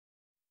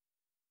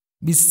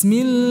بسم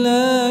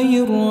الله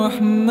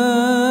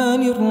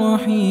الرحمن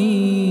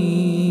الرحيم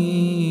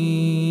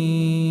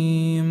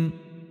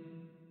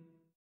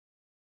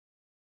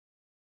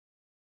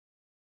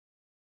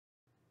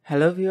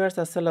hello viewers,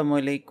 আসসালামু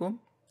আলাইকুম।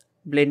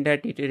 Blender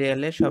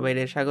টিউটোরিয়ালে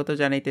সবাইকে স্বাগত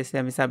জানাইতেছি।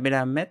 আমি সাব্বির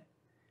আহমেদ।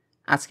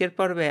 আজকের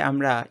পর্বে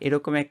আমরা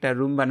এরকম একটা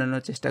রুম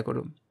বানানোর চেষ্টা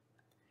করব।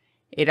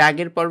 এর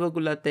আগের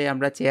পর্বগুলোতে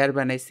আমরা চেয়ার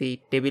বানাইছি,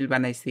 টেবিল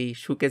বানাইছি,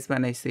 শোকেস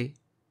বানাইছি।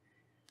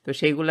 তো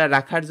সেইগুলা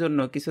রাখার জন্য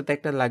কিছু তো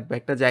একটা লাগবে,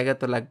 একটা জায়গা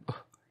তো লাগবে।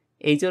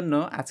 এই জন্য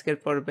আজকের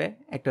পর্বে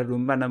একটা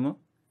রুম বানাবো।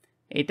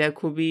 এটা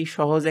খুবই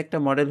সহজ একটা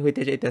মডেল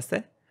হইতে যাইতেছে।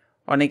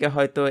 অনেকে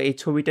হয়তো এই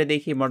ছবিটা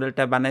দেখি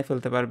মডেলটা বানায়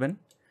ফেলতে পারবেন।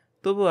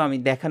 তবুও আমি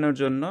দেখানোর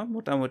জন্য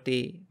মোটামুটি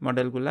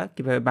মডেলগুলা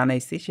কিভাবে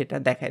বানাইছি সেটা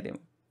দেখাই দেব।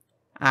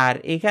 আর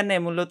এখানে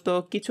মূলত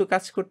কিছু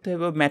কাজ করতে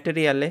হবে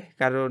ম্যাটেরিয়ালে,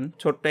 কারণ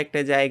ছোট্ট একটা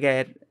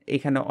জায়গায়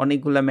এখানে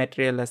অনেকগুলা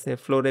ম্যাটেরিয়াল আছে।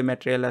 ফ্লোরে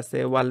ম্যাটেরিয়াল আছে,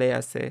 ওয়ালে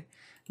আছে,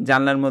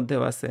 জানলার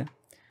মধ্যেও আছে।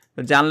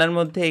 তো জানলার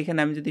মধ্যে এখানে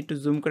আমি যদি একটু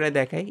জুম করে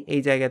দেখাই,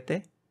 এই জায়গাতে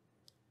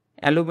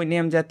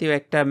অ্যালুমিনিয়াম জাতীয়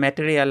একটা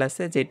ম্যাটেরিয়াল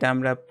আছে যেটা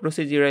আমরা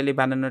প্রসিডিউরালি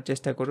বানানোর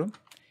চেষ্টা করব।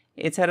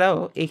 এছাড়াও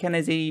এখানে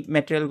যেই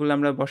ম্যাটেরিয়ালগুলো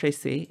আমরা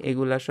বসাইছি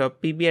এগুলা সব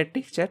পিবিআর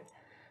টেক্সচার,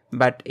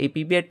 বাট এই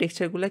পিবিআর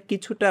টেক্সচারগুলো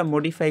কিছুটা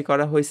মডিফাই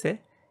করা হয়েছে।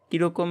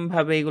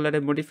 কীরকমভাবে এগুলারে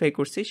মডিফাই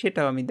করছি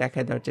সেটাও আমি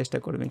দেখায় দেওয়ার চেষ্টা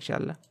করব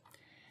ইনশাআল্লাহ।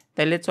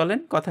 তাইলে চলেন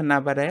কথা না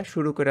বাড়ায়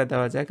শুরু করে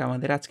দেওয়া যাক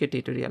আমাদের আজকের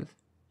টিউটোরিয়াল।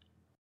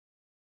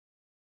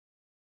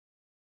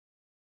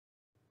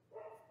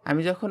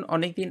 আমি যখন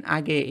অনেক দিন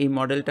আগে এই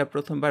মডেলটা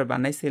প্রথমবার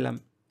বানাইছিলাম,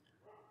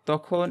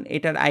 তখন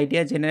এটার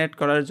আইডিয়া জেনারেট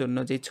করার জন্য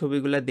যে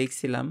ছবিগুলো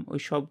দেখছিলাম ওই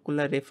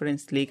সবগুলা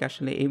রেফারেন্স লিঙ্ক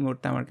আসলে এই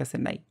মুহূর্তে আমার কাছে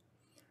নাই।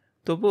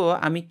 তবুও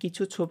আমি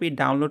কিছু ছবি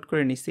ডাউনলোড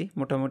করে নিছি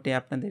মোটামুটি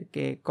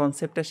আপনাদেরকে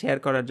কনসেপ্টটা শেয়ার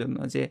করার জন্য,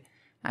 যে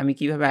আমি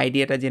কিভাবে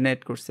আইডিয়াটা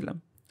জেনারেট করছিলাম।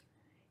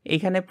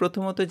 এইখানে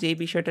প্রথমত যেই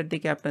বিষয়টার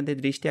দিকে আপনাদের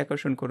দৃষ্টি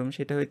আকর্ষণ করুন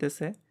সেটা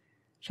হইতেছে,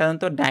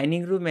 সাধারণত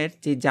ডাইনিং রুমের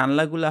যে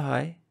জানলাগুলো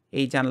হয়,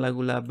 এই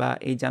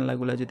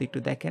জানলাগুলো যদি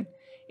একটু দেখেন,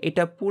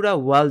 এটা পুরা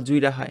ওয়াল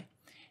জুইরা হয়।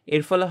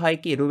 এর ফলে হয়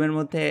কি, রুমের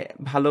মধ্যে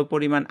ভালো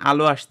পরিমাণ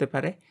আলো আসতে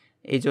পারে,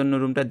 এই জন্য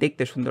রুমটা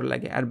দেখতে সুন্দর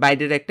লাগে, আর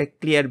বাইরের একটা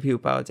ক্লিয়ার ভিউ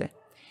পাওয়া যায়।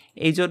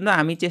 এই জন্য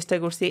আমি চেষ্টা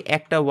করছি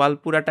একটা ওয়াল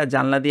পুরাটা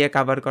জানলা দিয়ে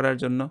কাভার করার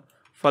জন্য,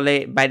 ফলে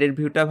বাইরের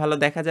ভিউটা ভালো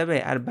দেখা যাবে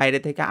আর বাইরে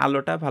থেকে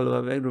আলোটা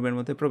ভালোভাবে রুমের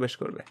মধ্যে প্রবেশ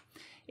করবে।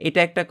 এটা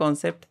একটা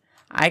কনসেপ্ট।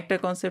 আরেকটা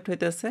কনসেপ্ট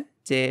হইতেছে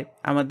যে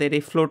আমাদের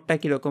এই ফ্লোরটা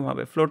কীরকম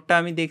হবে। ফ্লোরটা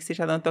আমি দেখছি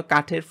সাধারণত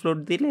কাঠের ফ্লোর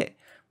দিলে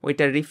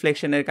ওইটার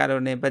রিফ্লেকশনের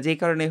কারণে বা যেই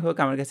কারণে হোক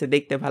আমার কাছে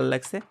দেখতে ভালো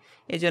লাগছে,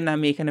 এই জন্য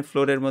আমি এখানে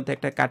ফ্লোরের মধ্যে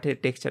একটা কাঠের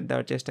টেক্সচার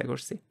দেওয়ার চেষ্টা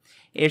করছি।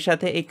 এর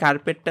সাথে এই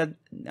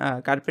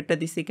কার্পেটটা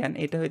দিছি কেন,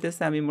 এটা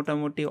হইতেছে আমি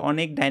মোটামুটি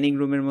অনেক ডাইনিং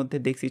রুমের মধ্যে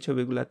দেখছি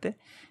ছবিগুলোতে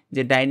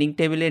যে ডাইনিং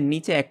টেবিলের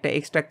নিচে একটা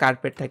এক্সট্রা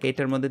কার্পেট থাকে,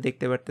 এটার মধ্যে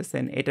দেখতে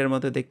পারতেছেন, এটার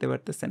মধ্যে দেখতে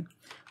পারতেছেন।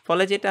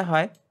 ফলে যেটা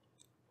হয়,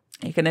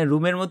 এখানে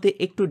রুমের মধ্যে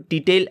একটু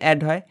ডিটেইল অ্যাড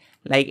হয়,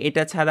 লাইক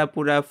এটা ছাড়া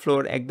পুরো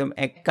ফ্লোর একদম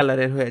এক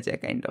কালারের হয়ে যায়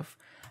কাইন্ড অফ।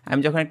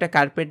 আমি যখন একটা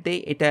কার্পেট দিই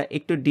এটা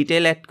একটু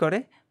ডিটেইল অ্যাড করে,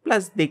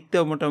 প্লাস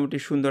দেখতেও মোটামুটি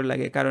সুন্দর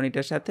লাগে, কারণ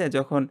এটার সাথে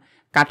যখন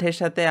কাঠের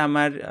সাথে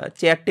আমার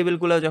চেয়ার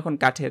টেবিলগুলো যখন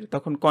কাঠের,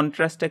 তখন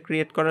কন্ট্রাস্টটা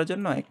ক্রিয়েট করার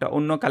জন্য একটা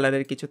অন্য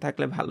কালারের কিছু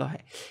থাকলে ভালো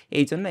হয়,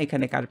 এই জন্য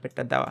এখানে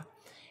কার্পেটটা দেওয়া।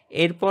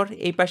 এরপর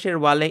এই পাশের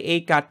ওয়ালে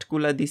এই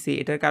কাঠগুলো দিছি,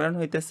 এটার কারণ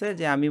হইতেছে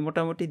যে আমি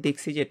মোটামুটি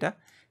দেখছি যেটা,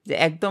 যে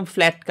একদম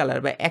ফ্ল্যাট কালার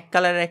বা এক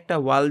কালারের একটা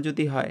ওয়াল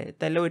যদি হয়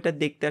তাহলে ওইটা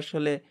দেখতে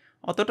আসলে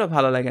অতটা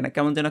ভালো লাগে না,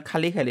 কেমন যেন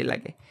খালি খালি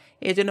লাগে।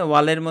 এই জন্য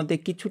ওয়ালের মধ্যে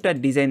কিছুটা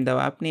ডিজাইন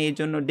দেওয়া। আপনি এই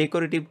জন্য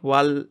ডেকোরেটিভ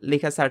ওয়াল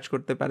লেখা সার্চ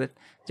করতে পারেন,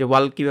 যে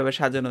ওয়াল কীভাবে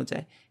সাজানো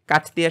যায়।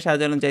 কাঠ দিয়ে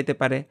সাজানো যাইতে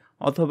পারে,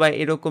 অথবা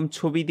এরকম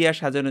ছবি দিয়ে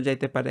সাজানো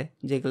যাইতে পারে,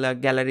 যেগুলো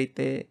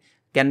গ্যালারিতে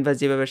ক্যানভাস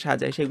যেভাবে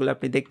সাজায় সেগুলো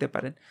আপনি দেখতে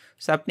পারেন।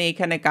 সো আপনি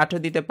এখানে কাঠও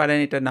দিতে পারেন,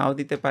 এটা নাও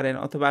দিতে পারেন,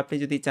 অথবা আপনি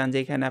যদি চান যে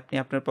এখানে আপনি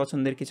আপনার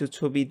পছন্দের কিছু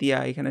ছবি দিয়া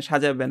এখানে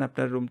সাজাবেন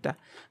আপনার রুমটা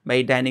বা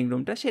এই ডাইনিং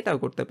রুমটা, সেটাও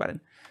করতে পারেন।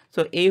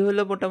 সো এই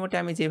হলো মোটামুটি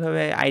আমি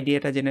যেভাবে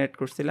আইডিয়াটা জেনারেট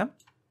করছিলাম।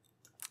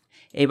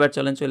 এইবার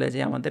চলে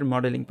যাই আমাদের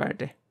মডেলিং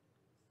পার্টে।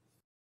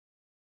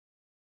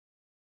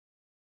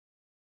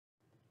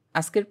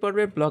 আজকের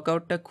পর্বের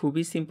ব্লকআউটটা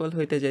খুবই সিম্পল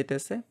হইতে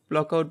যাইতেছে।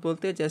 ব্লকআউট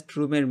বলতে জাস্ট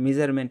রুমের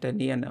মেজারমেন্টটা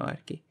নিয়ে নেওয়া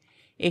আর কি।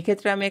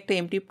 এক্ষেত্রে আমি একটা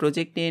এমটি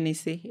প্রজেক্ট নিয়ে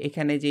নিছি।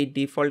 এখানে যেই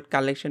ডিফল্ট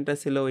কালেকশনটা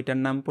ছিল ওইটার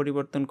নাম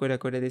পরিবর্তন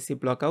করে দিছি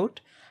ব্লকআউট,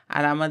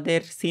 আর আমাদের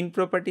সিন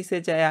প্রপার্টিসে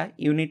যায়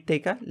ইউনিট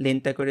থেকে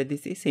লেন্থটা করে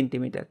দিছি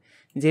সেন্টিমিটার।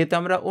 যেহেতু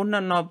আমরা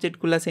অন্যান্য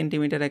অবজেক্টগুলো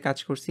সেন্টিমিটারে কাজ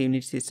করছি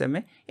ইউনিট সিস্টেমে,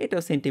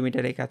 এটাও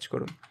সেন্টিমিটারে কাজ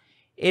করুন।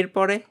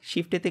 এরপরে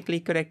শিফটেতে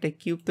ক্লিক করে একটা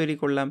কিউব তৈরি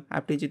করলাম।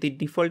 আপনি যদি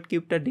ডিফল্ট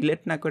কিউবটা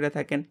ডিলিট না করে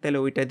থাকেন তাহলে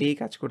ওইটা দিয়েই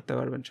কাজ করতে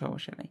পারবেন,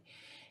 সমস্যা নাই।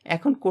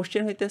 এখন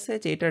কোশ্চেন হইতেছে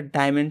যে এটার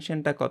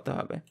ডাইমেনশনটা কত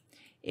হবে।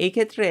 এই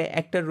ক্ষেত্রে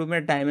একটা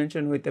রুমের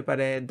ডাইমেনশন হইতে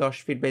পারে 10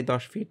 ফিট বাই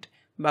 10 ফিট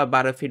বা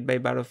 12 ফিট বাই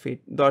 12 ফিট,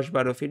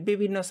 10-12 ফিট,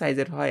 বিভিন্ন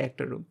সাইজের হয়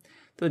একটা রুম।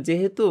 তো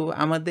যেহেতু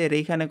আমাদের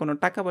এইখানে কোনো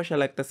টাকা পয়সা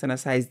লাগতেছে না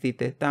সাইজ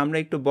দিতে, তো আমরা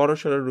একটু বড়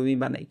সড়ো রুমই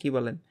বানাই, কি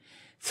বলেন?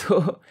 সো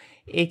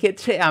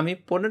এক্ষেত্রে আমি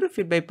 15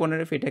 ফিট বাই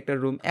 15 ফিট একটা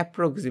রুম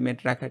অ্যাপ্রক্সিমেট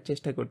রাখার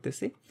চেষ্টা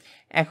করতেছি।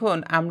 এখন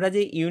আমরা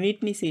যে ইউনিট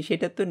নিছি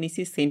সেটা তো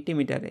নিছি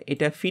সেন্টিমিটারে,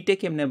 এটা ফিটে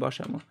কেমনে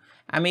বসাবো?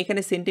 আমি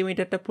এখানে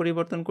সেন্টিমিটারটা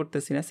পরিবর্তন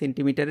করতেছি না,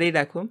 সেন্টিমিটারেই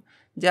রাখুন।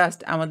 জাস্ট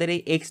আমাদের এই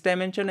এক্স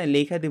ডাইমেনশনে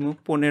লেখা দিব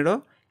 15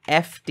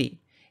 FT।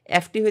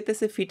 এফটি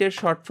হইতেছে ফিটের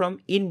শর্ট ফর্ম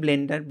ইন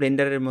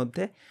ব্লেন্ডারের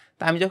মধ্যে।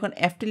 তো আমি যখন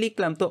এফটি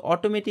লিখলাম তো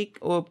অটোমেটিক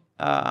ও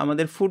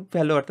আমাদের ফুট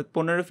ভ্যালু অর্থাৎ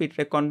 15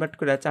 ফিটে কনভার্ট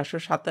করে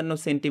 457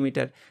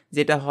 সেন্টিমিটার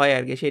যেটা হয়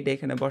আর কি সেটা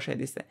এখানে বসায়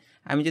দিছে।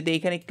 আমি যদি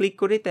এখানে ক্লিক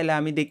করি তাহলে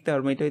আমি দেখতে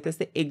পারবো এটা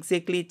হইতেছে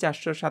এক্স্যাক্টলি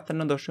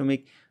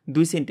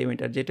 457.2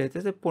 সেন্টিমিটার, যেটা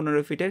হইতেছে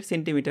 15 ফিটের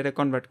সেন্টিমিটারে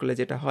কনভার্ট করলে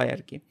যেটা হয়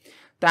আর কি।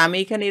 তো আমি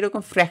এখানে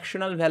এরকম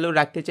ফ্র্যাকশনাল ভ্যালু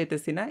রাখতে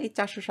চাইতেছি না, এই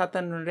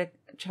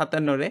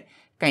 457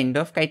 কাইন্ড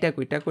অফ কাইটা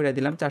কুইটা করে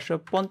দিলাম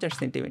 450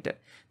 সেন্টিমিটার।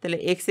 তাহলে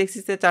এক্স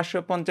এক্সিসে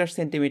 450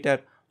 সেন্টিমিটার,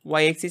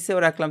 ওয়াই এক্সিসেও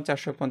রাখলাম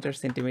 450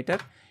 সেন্টিমিটার।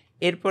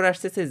 এরপর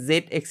আসতেছে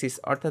জেড এক্সিস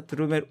অর্থাৎ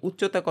রুমের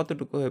উচ্চতা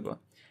কতটুকু হইব।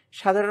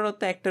 সাধারণত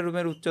একটা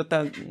রুমের উচ্চতা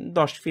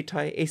 10 ফিট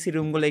হয়, এসি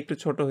রুমগুলো একটু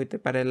ছোট হইতে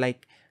পারে, লাইক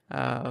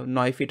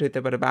 9 ফিট হইতে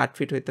পারে বা 8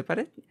 ফিট হইতে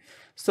পারে।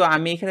 সো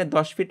আমি এখানে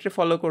 10 ফিটে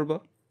ফলো করব।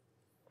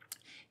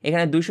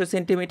 এখানে 200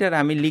 সেন্টিমিটার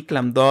আমি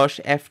লিখলাম 10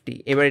 এফটি।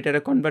 এবার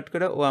এটারে কনভার্ট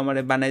করে ও আমার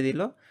বানাই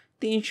দিল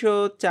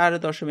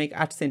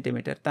 304.8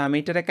 সেন্টিমিটার। তা আমি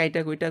এটারে কাইটা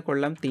কুইটা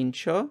করলাম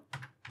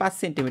 305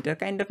 সেন্টিমিটার,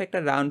 কাইন্ড অফ একটা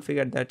রাউন্ড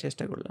ফিগার দেওয়ার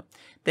চেষ্টা করলাম।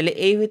 তাহলে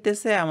এই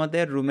হইতেছে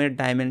আমাদের রুমের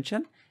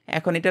ডাইমেনশন।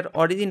 এখন এটার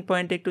অরিজিন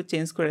পয়েন্ট একটু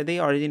চেঞ্জ করে দিই।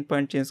 অরিজিন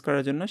পয়েন্ট চেঞ্জ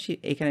করার জন্য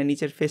এখানে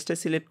নিচের ফেসটা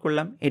সিলেক্ট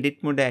করলাম, এডিট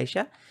মোডে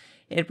আইসা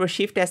এরপর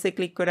শিফট এসে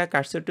ক্লিক করে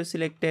cursor two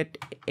selected,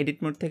 edit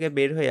mode থেকে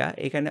বের হইয়া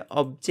এখানে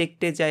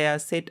অবজেক্টে যায়া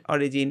set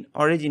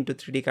origin two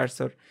 3D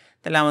cursor.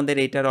 তাহলে আমাদের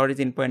এটার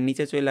অরিজিন পয়েন্ট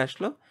নিচে চলে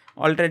আসলো।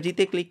 অল্টার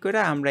জিতে ক্লিক করে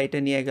আমরা এটা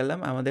নিয়ে গেলাম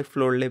আমাদের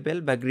ফ্লোর লেভেল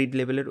বা গ্রিড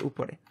লেভেলের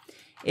উপরে।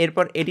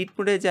 এরপর এডিট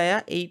মোডে যায়া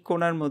এই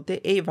কোণার মধ্যে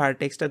এই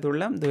ভার্টেক্সটা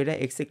ধরলাম, ধরে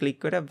এক্সে ক্লিক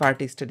করে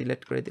ভার্টেক্সটা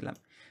ডিলিট করে দিলাম।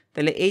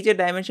 তাহলে এই যে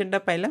ডাইমেনশনটা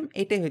পাইলাম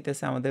এটাই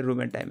হইতেছে আমাদের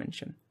রুমের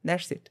ডাইমেনশন।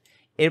 That's it.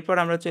 এরপর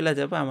আমরা চলে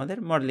যাব আমাদের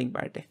মডেলিং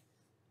পার্টে।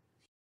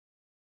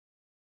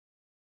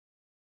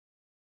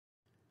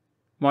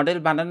 মডেল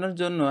বানানোর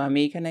জন্য আমি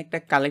এখানে একটা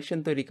কালেকশন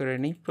তৈরি করে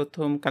নিই।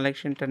 প্রথম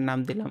কালেকশনটার নাম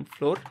দিলাম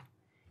ফ্লোর।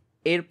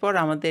 এরপর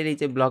আমাদের এই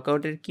যে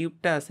ব্লকআউটের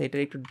কিউবটা আছে এটা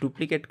একটু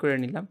ডুপ্লিকেট করে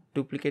নিলাম,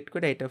 ডুপ্লিকেট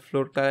করে এটা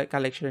ফ্লোর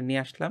কালেকশনে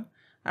নিয়ে আসলাম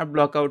আর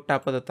ব্লকআউটটা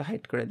আপাতত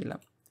হাইড করে দিলাম।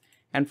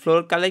 অ্যান্ড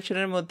ফ্লোর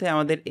কালেকশনের মধ্যে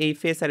আমাদের এই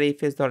ফেস আর এই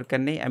ফেস দরকার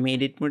নেই, আমি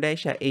এডিট মোডে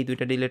এসে এই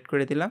দুইটা ডিলিট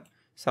করে দিলাম।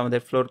 সো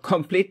আমাদের ফ্লোর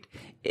কমপ্লিট।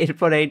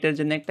 এরপর এইটার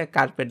জন্য একটা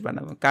কার্পেট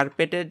বানাবো।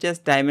 কার্পেটের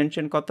জাস্ট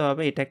ডাইমেনশন কত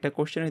হবে এটা একটা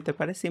কোশ্চেন হতে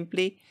পারে।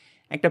 সিম্পলি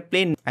একটা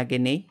প্লেন আগে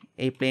নেই,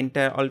 এই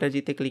প্লেনটা অল্টার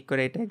জিতে ক্লিক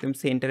করে এটা একদম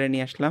সেন্টারে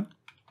নিয়ে আসলাম।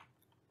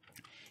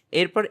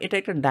 এরপর এটা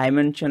একটা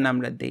ডাইমেনশন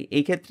আমরা দিই।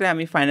 এই ক্ষেত্রে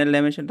আমি ফাইনাল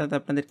ডাইমেনশনটা তো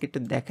আপনাদেরকে একটু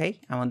দেখাই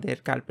আমাদের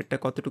কার্পেটটা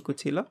কতটুকু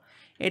ছিল।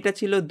 এটা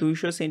ছিল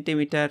 200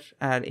 সেন্টিমিটার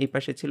আর এই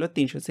পাশে ছিল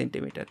 300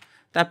 সেন্টিমিটার।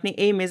 তো আপনি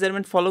এই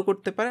মেজারমেন্ট ফলো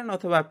করতে পারেন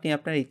অথবা আপনি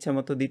আপনার ইচ্ছা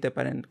মতো দিতে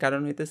পারেন।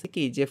 কারণ হইতেছে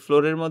কি যে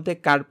ফ্লোরের মধ্যে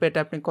কার্পেট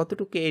আপনি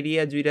কতটুকু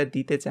এরিয়া জুড়ে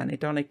দিতে চান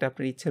এটা অনেকটা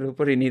আপনার ইচ্ছার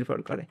উপরেই নির্ভর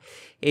করে।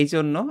 এই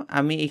জন্য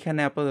আমি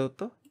এখানে আপাতত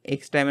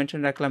এক্স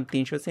ডাইমেনশন রাখলাম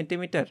 300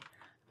 সেন্টিমিটার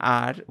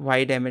আর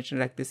ওয়াই ডাইমেনশন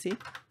রাখতেছি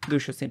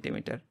 200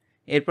 সেন্টিমিটার।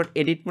 এরপর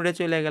এডিট মোডে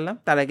চলে গেলাম,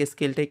 তার আগে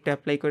স্কেলটা একটু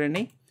অ্যাপ্লাই করে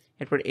নিই।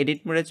 এরপর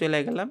এডিট মোডে চলে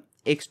গেলাম,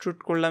 এক্সট্রুড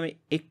করলাম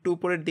একটু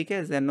উপরের দিকে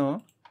যেন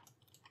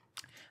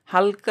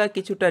হালকা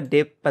কিছুটা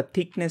ডেপথ বা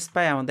থিকনেস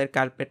পায় আমাদের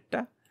কার্পেটটা।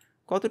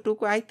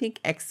 কতটুকু? I think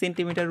 1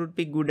 centimetre would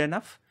be good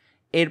enough.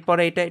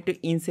 এরপরে এটা একটু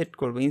ইনসেট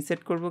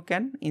করব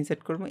কেন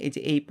ইনসেট করব এই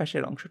যে এই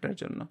পাশের অংশটার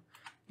জন্য।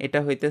 এটা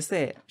হইতেছে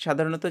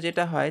সাধারণত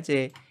যেটা হয় যে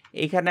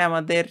এখানে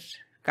আমাদের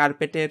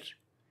কার্পেটের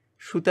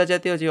সুতা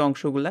জাতীয় যে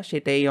অংশগুলা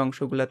সেটা এই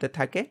অংশগুলোতে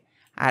থাকে,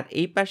 আর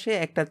এই পাশে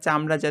একটা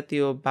চামড়া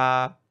জাতীয় বা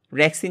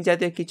রেক্সিন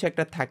জাতীয় কিছু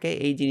একটা থাকে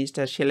এই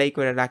জিনিসটা সেলাই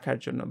করে রাখার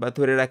জন্য বা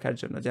ধরে রাখার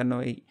জন্য, যেন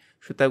এই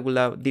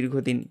সুতাগুলা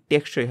দীর্ঘদিন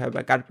টেকসই হয়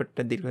বা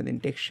কার্পেটটা দীর্ঘদিন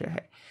টেকসই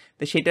হয়।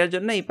 তো সেটার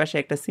জন্য এই পাশে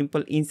একটা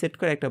সিম্পল ইনসেট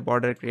করে একটা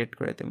বর্ডার ক্রিয়েট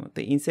করে দেবো। তো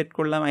ইনসেট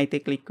করলাম আইতে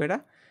ক্লিক করে,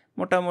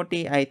 মোটামুটি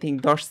I think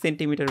 10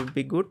 centimetre would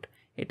be good.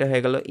 এটা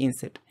হয়ে গেল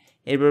ইনসেট।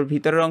 এরপর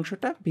ভিতরের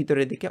অংশটা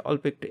ভিতরের দিকে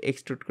অল্প একটু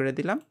এক্সট্রুড করে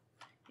দিলাম।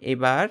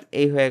 এবার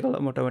এই হয়ে গেল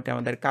মোটামুটি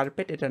আমাদের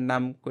কার্পেট। এটার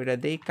নাম করে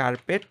দেই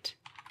কার্পেট,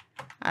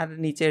 আর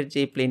নিচের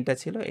যে প্লেনটা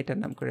ছিল এটার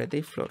নাম করে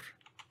দেই ফ্লোর।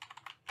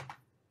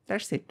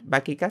 That's it.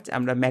 বাকি কাজ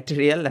আমরা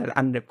ম্যাটেরিয়াল আর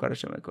আনর‍্যাপ করার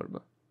সময় করব।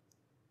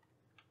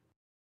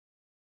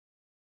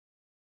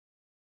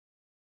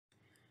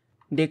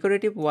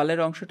 ডেকোরেটিভ ওয়ালের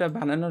অংশটা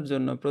বানানোর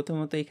জন্য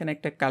প্রথমত এখানে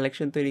একটা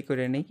কালেকশন তৈরি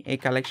করে নিই। এই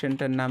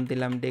কালেকশনটার নাম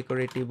দিলাম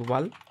ডেকোরেটিভ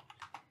ওয়াল।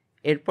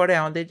 এরপরে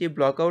আমাদের যে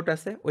ব্লকআউট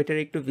আছে ওইটার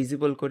একটু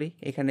ভিজিবল করি।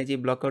 এখানে যে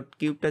ব্লকআউট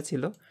কিউবটা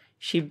ছিল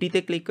শিফট ডিতে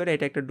ক্লিক করে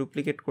এটা একটা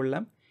ডুপ্লিকেট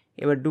করলাম।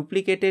 এবার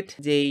ডুপ্লিকেটেড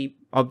যেই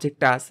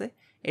অবজেক্টটা আছে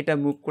এটা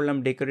মুভ করলাম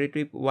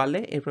ডেকোরেটিভ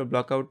ওয়ালে, এরপর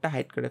ব্লকআউটটা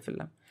হাইড করে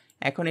ফেললাম।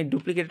 এখন এই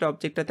ডুপ্লিকেটেড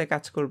অবজেক্টটাতে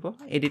কাজ করব।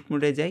 এডিট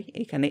মোডে যাই,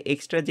 এখানে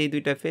এক্সট্রা যেই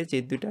দুইটা ফেস যে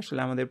দুইটা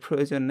আসলে আমাদের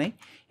প্রয়োজন নেই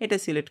এটা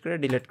সিলেক্ট করে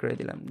ডিলিট করে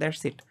দিলাম।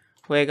 That's it.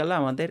 হয়ে গেল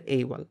আমাদের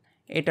এই ওয়াল।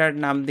 এটার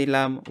নাম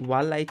দিলাম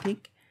ওয়াল আই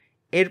থিঙ্ক।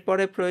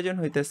 এরপরে প্রয়োজন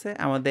হইতেছে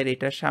আমাদের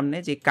এটার সামনে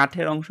যে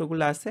কাঠের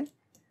অংশগুলো আছে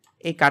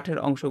এই কাঠের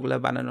অংশগুলো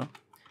বানানো।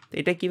 তো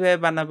এটা কিভাবে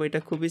বানাবো? এটা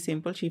খুবই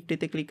সিম্পল।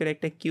 শিফটিতে ক্লিক করে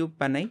একটা কিউব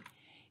বানাই।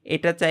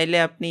 এটা চাইলে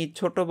আপনি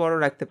ছোট বড়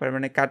রাখতে পারেন,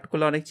 মানে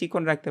কাঠগুলো অনেক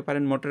চিকন রাখতে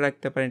পারেন, মোটা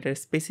রাখতে পারেন, এটার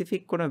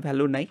স্পেসিফিক কোনো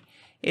ভ্যালু নাই।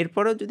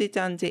 এরপরও যদি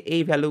চান যে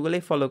এই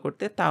ভ্যালুগুলোই ফলো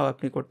করতে তাও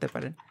আপনি করতে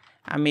পারেন।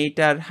 আমি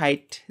এটার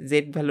হাইট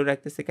জেড ভ্যালু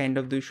রাখতেছি kind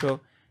of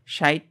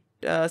 260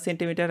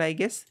 centimetre I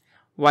guess.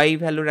 Y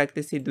value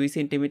রাখতেছি 2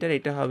 সেন্টিমিটার,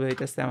 এটা হবে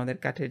হইতেছে আমাদের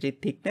কাঠের যে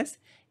থিকনেস।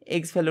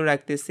 এক্স ভ্যালু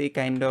রাখতেছি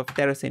কাইন্ড অফ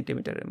 13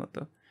 সেন্টিমিটারের মতো।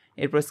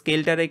 এরপর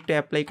স্কেলটারে একটু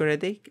অ্যাপ্লাই করে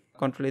দিই,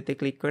 কন্ট্রোল এতে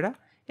ক্লিক করা।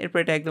 এরপর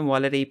এটা একদম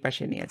ওয়ালের এই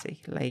পাশে নিয়ে যাই,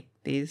 লাইক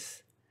দিস।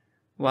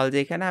 ওয়াল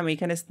যেখানে, আমি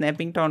এখানে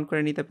স্ন্যাপিংটা অন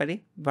করে নিতে পারি,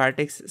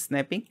 ভার্টেক্স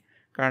স্ন্যাপিং,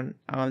 কারণ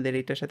আমাদের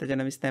এটার সাথে যেন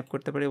আমি স্ন্যাপ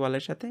করতে পারি,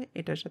 ওয়ালের সাথে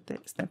এটার সাথে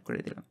স্ন্যাপ করে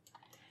দিলাম,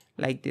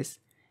 লাইক দিস।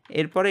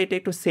 এরপরে এটা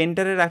একটু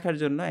সেন্টারে রাখার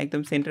জন্য,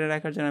 একদম সেন্টারে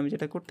রাখার জন্য আমি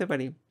যেটা করতে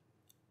পারি,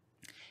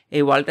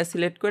 এই ওয়ালটা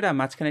সিলেক্ট করে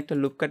মাঝখানে একটা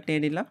লুপ কাট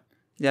নিয়ে নিলাম,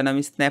 যেন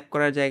আমি স্ন্যাপ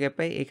করার জায়গা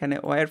পাই। এখানে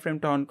ওয়্যার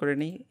ফ্রেমটা অন করে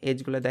নিই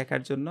এজগুলো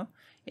দেখার জন্য।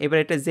 এবার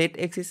এটা জেড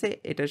এক্সিসে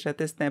এটার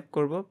সাথে স্ন্যাপ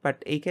করব, বাট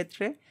এই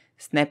ক্ষেত্রে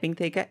স্ন্যাপিং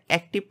থেকে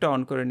অ্যাক্টিভটা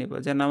অন করে নিব,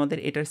 যেন আমাদের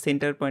এটার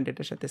সেন্টার পয়েন্ট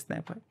এটার সাথে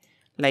স্ন্যাপ হয়,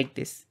 লাইক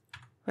দিস।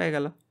 হয়ে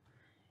গেল।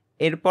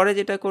 এরপরে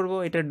যেটা করব,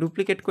 এটা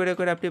ডুপ্লিকেট করে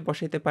করে আপনি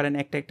বসাইতে পারেন,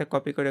 একটা একটা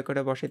কপি করে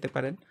করে বসাইতে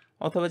পারেন,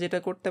 অথবা যেটা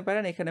করতে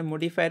পারেন এখানে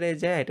মডিফায়ারে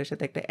যায় এটার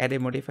সাথে একটা অ্যারে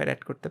মডিফায়ার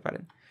অ্যাড করতে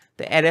পারেন।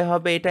 তো অ্যারে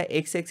হবে এটা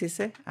এক্স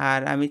এক্সিসে, আর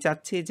আমি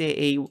চাচ্ছি যে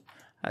এই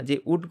যে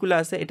উডগুলো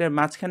আছে এটার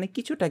মাঝখানে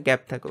কিছুটা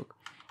গ্যাপ থাকুক।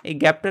 এই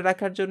গ্যাপটা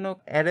রাখার জন্য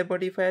অ্যারে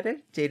মডিফায়ারের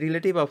যে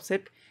রিলেটিভ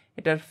অফসেট,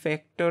 এটার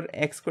ফ্যাক্টর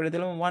এক্স করে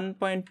দিলাম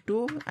 1.2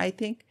 আই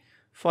থিঙ্ক,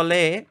 ফলে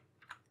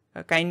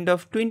কাইন্ড অফ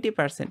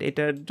 20%,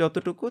 এটার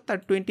যতটুকু তার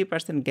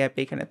 20% গ্যাপ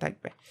এখানে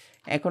থাকবে।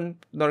 এখন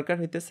দরকার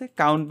হইতেছে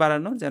কাউন্ট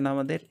বাড়ানো, যেন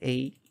আমাদের এই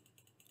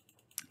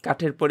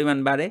কাঠের পরিমাণ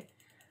বাড়ে।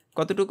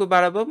 কতটুকু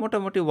বাড়াবো,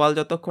 মোটামুটি ওয়াল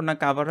যতক্ষণ না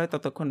কাভার হয়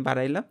ততক্ষণ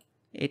বাড়াইলাম।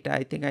 এটা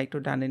আই থিঙ্ক একটু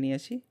ডানে নিয়ে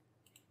আসি।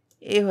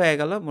 এই হয়ে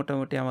গেল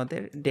মোটামুটি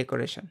আমাদের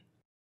ডেকোরেশন।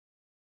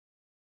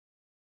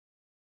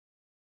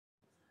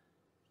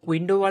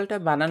 উইন্ডো ওয়ালটা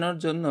বানানোর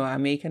জন্য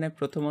আমি এখানে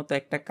প্রথমত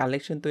একটা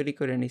কালেকশন তৈরি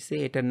করে নিছি,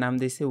 এটার নাম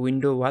দিয়েছি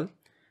উইন্ডো ওয়াল।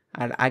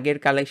 আর আগের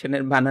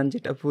কালেকশনের বানান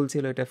যেটা ভুল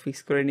ছিল এটা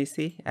ফিক্স করে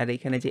নিছি, আর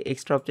এখানে যে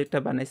এক্সট্রা অবজেক্টটা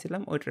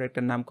বানাইছিলাম ওইটার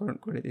একটা নামকরণ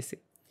করে দিছি।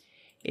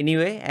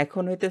 এনিওয়ে,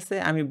 এখন হইতেছে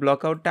আমি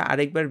ব্লকআউটটা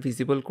আরেকবার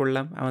ভিজিবল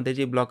করলাম। আমাদের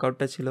যে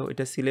ব্লকআউটটা ছিল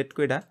ওইটা সিলেক্ট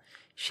করে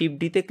শিফট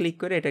ডিতে ক্লিক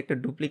করে এটা একটা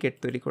ডুপ্লিকেট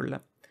তৈরি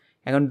করলাম।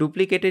 এখন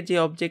ডুপ্লিকেটের যে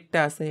অবজেক্টটা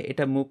আছে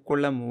এটা মুভ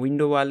করলাম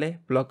উইন্ডো ওয়ালে,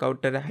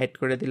 ব্লকআউটটারে হাইড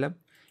করে দিলাম।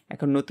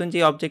 এখন নতুন যে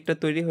অবজেক্টটা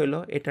তৈরি হলো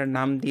এটার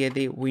নাম দিয়ে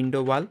দিই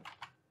উইন্ডো ওয়াল।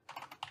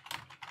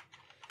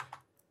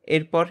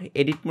 এরপর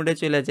এডিট মোডে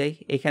চলে যাই,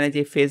 এখানে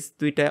যে ফেজ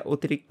দুইটা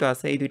অতিরিক্ত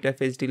আছে এই দুইটা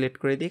ফেজ ডিলিট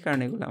করে দিই, কারণ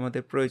এগুলো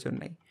আমাদের প্রয়োজন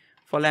নেই।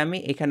 ফলে আমি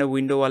এখানে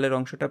উইন্ডো ওয়ালের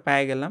অংশটা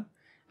পেয়ে গেলাম।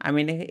 আমি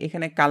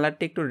এখানে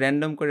কালারটা একটু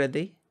র্যান্ডম করে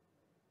দিই,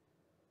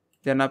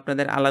 যেন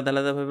আপনাদের আলাদা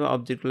আলাদাভাবে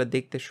অবজেক্টগুলো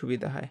দেখতে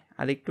সুবিধা হয়।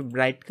 আর একটু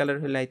ব্রাইট কালার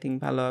হলে আই থিঙ্ক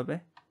ভালো হবে।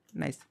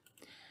 নাইস।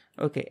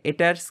 ওকে,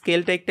 এটার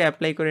স্কেলটা একটু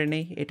অ্যাপ্লাই করে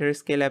নেই, এটার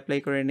স্কেল অ্যাপ্লাই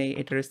করে নেই,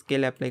 এটার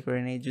স্কেল অ্যাপ্লাই করে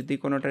নেই। যদি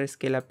কোনোটার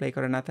স্কেল অ্যাপ্লাই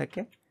করা না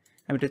থাকে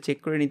আমি এটা চেক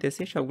করে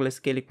নিতেছি, সবগুলো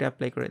স্কেল একটু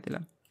অ্যাপ্লাই করে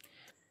দিলাম।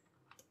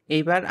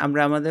 এইবার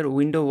আমরা আমাদের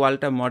উইন্ডো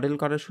ওয়ালটা মডেল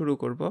করা শুরু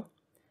করব।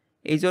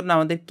 এই জন্য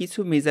আমাদের কিছু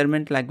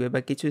মেজারমেন্ট লাগবে বা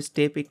কিছু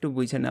স্টেপ একটু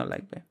বুঝে নেওয়া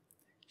লাগবে।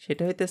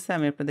 সেটা হইতেছে,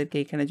 আমি আপনাদেরকে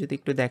এখানে যদি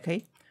একটু দেখাই,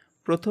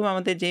 প্রথম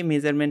আমাদের যে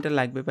মেজারমেন্টটা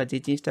লাগবে বা যে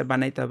জিনিসটা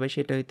বানাইতে হবে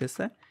সেটা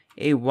হইতেছে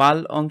এই ওয়াল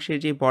অংশের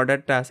যে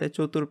বর্ডারটা আছে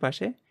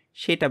চতুর্পাশে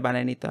সেটা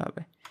বানিয়ে নিতে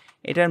হবে।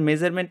 এটার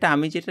মেজারমেন্টটা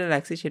আমি যেটা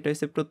রাখছি সেটা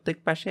হচ্ছে প্রত্যেক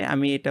পাশে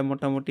আমি এটা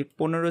মোটামুটি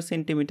 15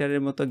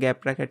 সেন্টিমিটারের মতো গ্যাপ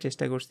রাখার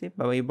চেষ্টা করছি,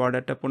 বা এই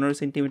বর্ডারটা 15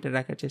 সেন্টিমিটার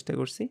রাখার চেষ্টা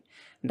করছি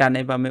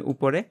ডানে বামে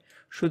উপরে।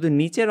 শুধু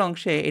নিচের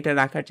অংশে এটা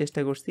রাখার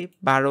চেষ্টা করছি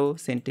 12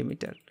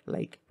 সেন্টিমিটার,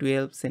 লাইক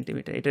 12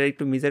 সেন্টিমিটার। এটার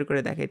একটু মেজার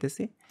করে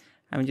দেখাইতেছি।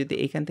 আমি যদি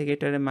এখান থেকে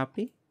এটারে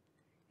মাপি,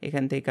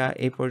 এখান থেকে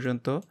এই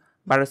পর্যন্ত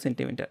 12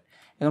 সেন্টিমিটার।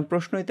 এখন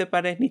প্রশ্ন হইতে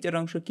পারে নিচের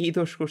অংশ কী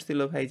দোষ করছিল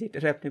ভাই,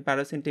 যেটারে আপনি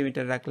 12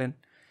 সেন্টিমিটার রাখলেন?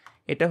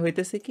 এটা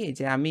হইতেছে কি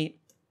যে আমি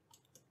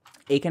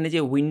এখানে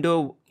যে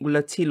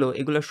উইন্ডোগুলো ছিল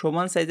এগুলো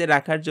সমান সাইজে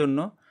রাখার জন্য,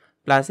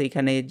 প্লাস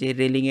এখানে যে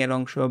রেলিংয়ের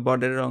অংশ,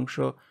 বর্ডারের অংশ,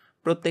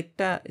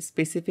 প্রত্যেকটা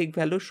স্পেসিফিক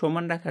ভ্যালু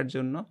সমান রাখার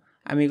জন্য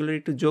আমি এগুলোর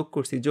একটু যোগ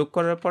করছি। যোগ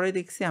করার পরে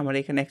দেখছি আমার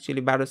এখানে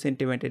অ্যাকচুয়ালি 12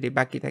 সেন্টিমিটারই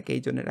বাকি থাকে,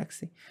 এই জন্য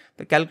রাখছি।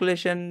 তো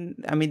ক্যালকুলেশন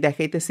আমি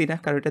দেখাইতেছি না,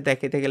 কারণ এটা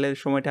দেখাইতে গেলে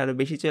সময়টা আরও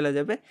বেশি চলে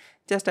যাবে।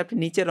 জাস্ট আপনি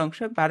নিচের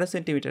অংশে 12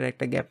 সেন্টিমিটার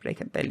একটা গ্যাপ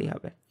রাখেন, তাইলেই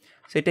হবে।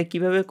 সো এটা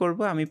কীভাবে করব,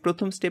 আমি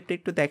প্রথম স্টেপটা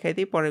একটু দেখাই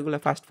দিই, পরেগুলো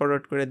ফাস্ট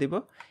ফরওয়ার্ড করে দিব।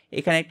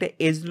 এখানে একটা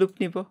এজ লুপ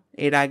নিব,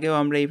 এর আগেও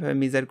আমরা এইভাবে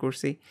মেজার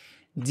করছি।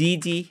 জি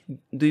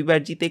দুইবার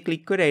জিতে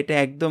ক্লিক করে এটা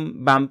একদম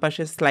বাম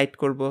পাশে স্লাইড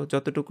করব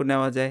যতটুকু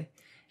নেওয়া যায়,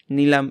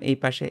 নিলাম এই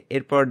পাশে।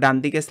 এরপর ডান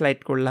দিকে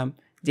স্লাইড করলাম,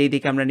 যেই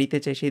দিকে আমরা নিতে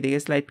চাই সেই দিকে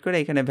স্লাইড করে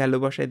এখানে ভ্যালু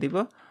বসায় দিব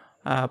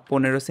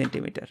 15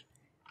 সেন্টিমিটার।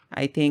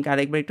 আই থিঙ্ক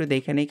আরেকবার একটু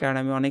দেখে নিই, কারণ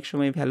আমি অনেক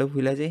সময় ভ্যালু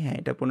ভুলে যাই। হ্যাঁ,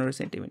 এটা 15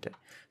 সেন্টিমিটার।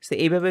 সো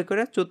এইভাবে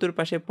করে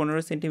চতুর্পাশে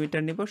 15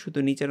 সেন্টিমিটার নিব, শুধু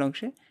নিচের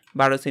অংশে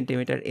 12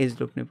 সেন্টিমিটার এজ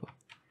লুপ নেব।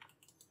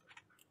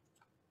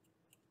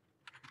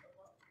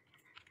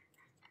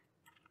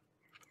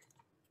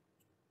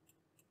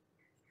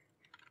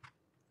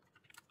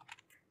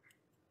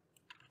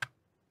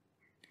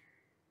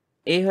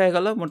 এই হয়ে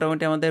গেল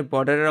মোটামুটি আমাদের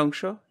বর্ডারের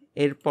অংশ।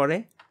 এরপরে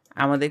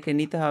আমাদেরকে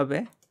নিতে হবে,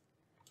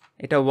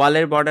 এটা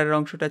ওয়ালের বর্ডারের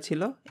অংশটা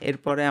ছিল,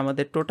 এরপরে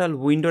আমাদের টোটাল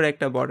উইন্ডোর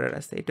একটা বর্ডার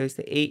আছে, এটা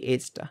হচ্ছে এই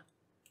এজটা।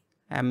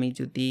 আমি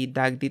যদি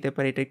দাগ দিতে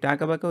পারি, এটা একটু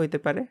আঁকাবাঁকা হইতে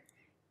পারে,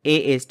 এই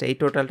এজটা, এই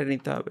টোটালটা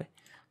নিতে হবে।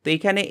 তো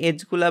এইখানে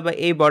এজগুলা বা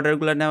এই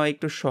বর্ডারগুলো নেওয়া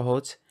একটু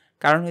সহজ,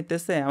 কারণ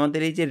হইতেছে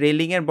আমাদের এই যে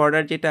রেলিংয়ের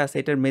বর্ডার যেটা আছে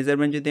এটার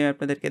মেজারমেন্ট যদি আমি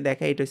আপনাদেরকে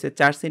দেখাই, এটা হচ্ছে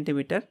 4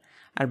 সেন্টিমিটার,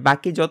 আর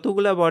বাকি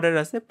যতগুলা বর্ডার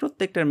আছে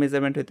প্রত্যেকটার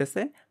মেজারমেন্ট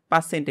হইতেছে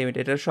 5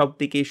 সেন্টিমিটার, এটা সব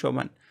দিকেই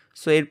সমান।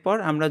 সো এরপর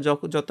আমরা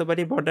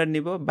যতবারই বর্ডার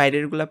নিব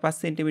বাইরেরগুলা 5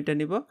 সেন্টিমিটার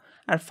নিব,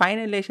 আর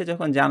ফাইনালি এসে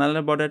যখন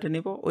জানালার বর্ডারটা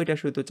নিব ওইটা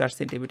শুধু 4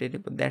 সেন্টিমিটার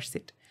নিব, দ্যাটস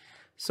ইট।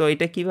 সো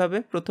এটা কিভাবে,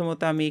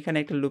 প্রথমত আমি এখানে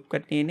একটা লুপ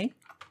কাট নিয়ে নিই,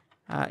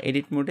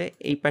 এডিট মোডে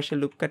এই পাশে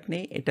লুপ কাট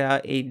নেই, এটা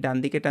এই ডান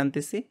দিকে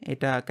টানতেছি,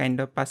 এটা কাইন্ড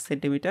অফ 5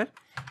 সেন্টিমিটার,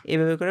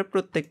 এইভাবে করে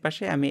প্রত্যেক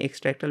পাশে আমি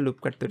এক্সট্রা একটা লুপ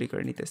কাট তৈরি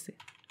করে নিতেছি।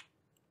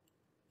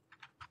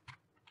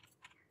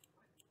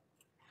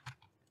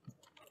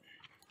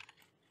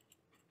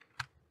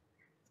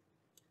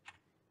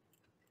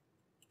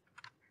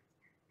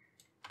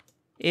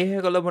 এই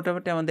হয়ে গেল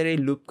মোটামুটি আমাদের এই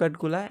লুপ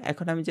কাটগুলা।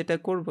 এখন আমি যেটা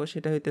করব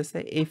সেটা হইতেছে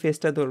এই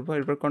ফেসটা ধরবো,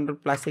 এরপর কন্ট্রোল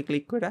প্লাসে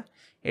ক্লিক করে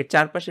এর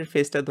চারপাশের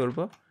ফেসটা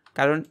ধরবো,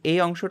 কারণ এই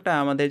অংশটা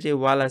আমাদের যে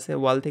ওয়াল আছে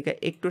ওয়াল থেকে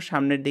একটু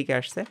সামনের দিকে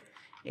আসছে,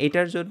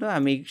 এইটার জন্য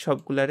আমি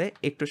সবগুলারে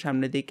একটু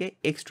সামনের দিকে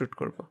এক্সট্রুড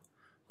করব।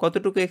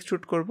 কতটুকু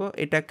এক্সট্রুড করব,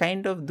 এটা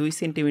কাইন্ড অফ 2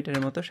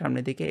 সেন্টিমিটারের মতো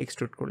সামনের দিকে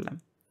এক্সট্রুড করলাম।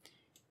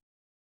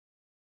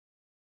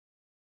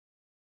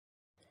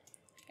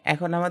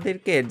 এখন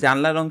আমাদেরকে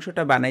জানলার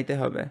অংশটা বানাইতে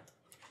হবে,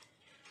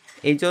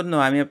 এই জন্য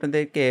আমি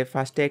আপনাদেরকে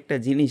ফার্স্টে একটা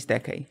জিনিস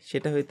দেখাই,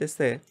 সেটা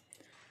হইতেছে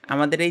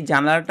আমাদের এই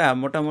জানলাটা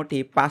মোটামুটি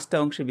 5টা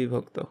অংশে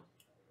বিভক্ত,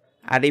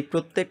 আর এই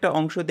প্রত্যেকটা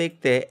অংশ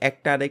দেখতে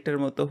একটা আরেকটার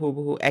মতো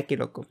হুবহু একই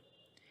রকম।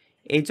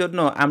 এই জন্য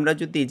আমরা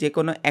যদি যে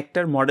কোনো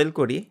একটার মডেল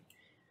করি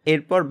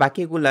এরপর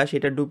বাকিগুলা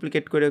সেটা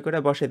ডুপ্লিকেট করে করে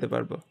বসাতে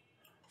পারবো,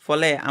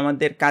 ফলে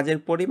আমাদের কাজের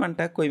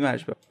পরিমাণটা কমে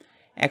আসবে।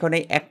 এখন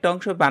এই একটা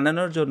অংশ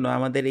বানানোর জন্য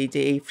আমাদের এই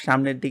যে এই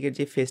সামনের দিকের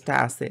যে ফেসটা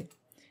আছে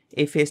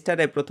এই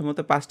ফেসটারে প্রথমত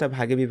 5টা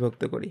ভাগে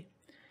বিভক্ত করি।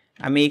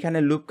 আমি এখানে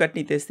লুপ কাট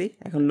নিতেছি,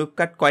 এখন লুপ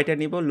কাট কয়টা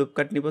নিব, লুপ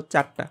কাট নিব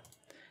 4টা,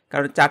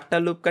 কারণ 4টা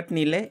লুপ কাট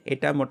নিলে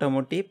এটা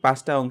মোটামুটি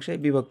 5টা অংশে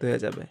বিভক্ত হয়ে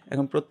যাবে।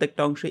 এখন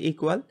প্রত্যেকটা অংশ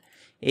ইকুয়াল,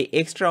 এই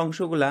এক্সট্রা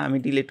অংশগুলো আমি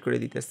ডিলিট করে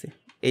দিতেছি,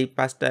 এই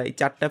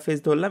 4টা ফেস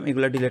ধরলাম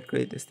এগুলো ডিলিট করে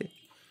দিতেছি।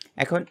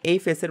 এখন এই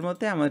ফেসের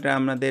মধ্যে আমরা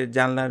আমাদের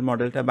জানলার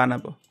মডেলটা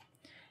বানাবো।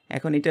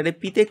 এখন এটারে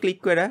পিতে ক্লিক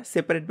করে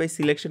সেপারেট বাই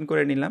সিলেকশন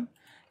করে নিলাম,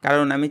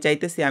 কারণ আমি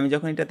চাইতেছি আমি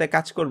যখন এটাতে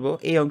কাজ করব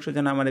এই অংশ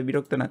যেন আমার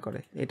বিরক্ত না করে,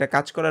 এটা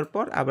কাজ করার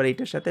পর আবার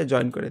এটার সাথে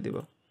জয়েন করে দিব।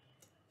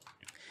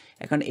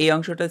 এখন এই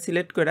অংশটা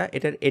সিলেক্ট করে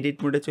এটার এডিট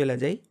মোডে চলে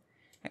যাই।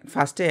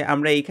 ফার্স্টে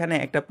আমরা এইখানে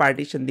একটা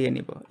পার্টিশন দিয়ে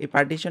নিব। এই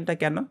পার্টিশনটা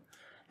কেন,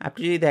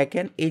 আপনি যদি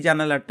দেখেন এই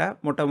জানালাটা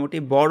মোটামুটি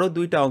বড়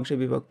 2টা অংশে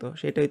বিভক্ত,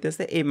 সেটা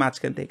হইতেছে এই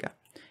মাঝখান থেকে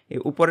এই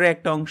উপরের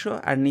একটা অংশ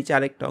আর নিচে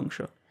আরেকটা অংশ।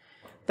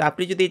 তো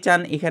আপনি যদি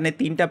চান এখানে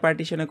 3টা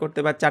পার্টিশনে করতে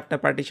বা 4টা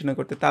পার্টিশনে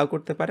করতে তাও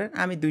করতে পারেন,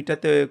 আমি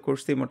 2টাতে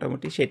করছি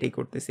মোটামুটি সেটাই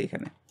করতেছি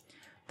এখানে।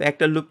 তো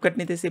একটা লুপ কাট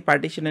নিতেছি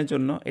পার্টিশনের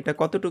জন্য, এটা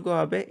কতটুকু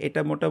হবে,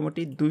 এটা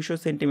মোটামুটি 200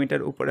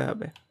 সেন্টিমিটার উপরে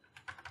হবে।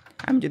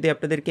 আমি যদি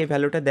আপনাদেরকে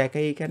ভ্যালুটা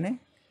দেখাই,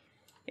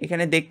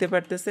 এখানে দেখতে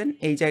পারতেছেন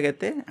এই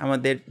জায়গাতে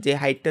আমাদের যে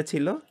হাইটটা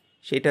ছিল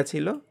সেটা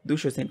ছিল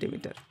 200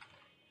 সেন্টিমিটার।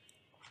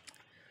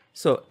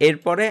 সো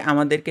এরপরে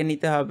আমাদেরকে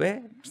নিতে হবে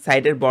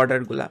সাইডের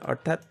বর্ডারগুলা,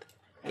 অর্থাৎ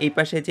এই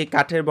পাশে যে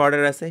কাঠের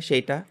বর্ডার আছে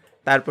সেইটা,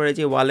 তারপরে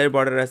যে ওয়ালের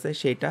বর্ডার আছে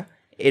সেইটা,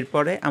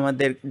 এরপরে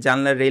আমাদের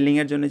জানলার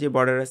রেলিংয়ের জন্য যে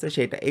বর্ডার আছে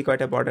সেইটা, এই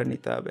কয়টা বর্ডার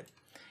নিতে হবে।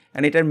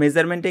 আর এটার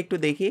মেজারমেন্টটা একটু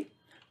দেখি।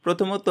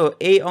 প্রথমত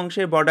এই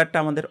অংশের বর্ডারটা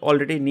আমাদের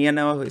অলরেডি নিয়ে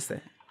নেওয়া হয়েছে,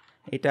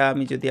 এটা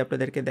আমি যদি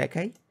আপনাদেরকে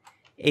দেখাই,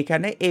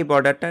 এখানে এই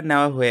বর্ডারটা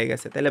নেওয়া হয়ে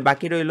গেছে, তাহলে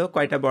বাকি রইল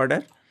কয়টা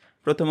বর্ডার।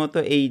 প্রথমত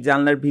এই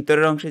জানলার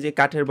ভিতরের অংশে যে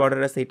কাঠের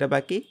বর্ডার আছে এটা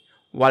বাকি,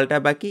 ওয়ালটা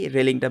বাকি,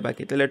 রেলিংটা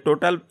বাকি, তাহলে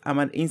টোটাল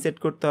আমার ইনসেট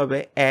করতে হবে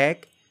 1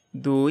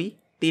 2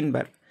 3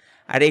 বার।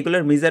 আর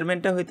এগুলোর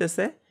মেজারমেন্টটা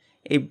হইতেছে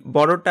এই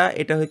বড়টা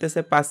এটা হইতেছে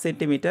 5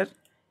 সেন্টিমিটার,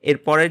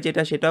 এরপরের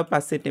যেটা সেটাও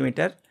 5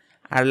 সেন্টিমিটার,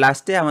 আর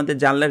লাস্টে আমাদের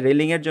জানলার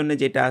রেলিংয়ের জন্য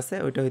যেটা আছে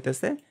ওইটা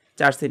হইতেছে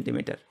 4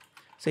 সেন্টিমিটার।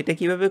 সো এটা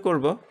কীভাবে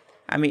করব,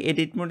 আমি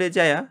এডিট মোডে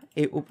যায়া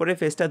এই উপরে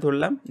ফেসটা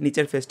ধরলাম,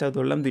 নিচের ফেসটাও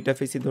ধরলাম, 2টা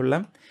ফেসই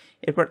ধরলাম,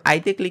 এরপর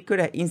আইতে ক্লিক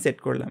করে ইনসেট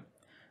করলাম।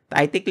 তো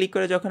আইতে ক্লিক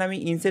করে যখন আমি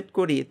ইনসেট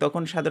করি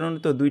তখন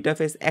সাধারণত 2টা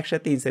ফেস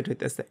একসাথে ইনসেট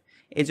হইতেছে,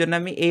 এই জন্য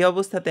আমি এই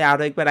অবস্থাতে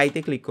আরও একবার আইতে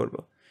ক্লিক করব।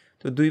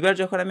 তো 2বার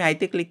যখন আমি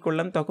আইতে ক্লিক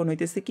করলাম তখন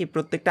হইতেছে কি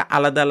প্রত্যেকটা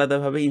আলাদা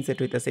আলাদাভাবে ইনসেট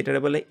হইতেছে, এটারে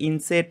বলে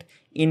ইনসেট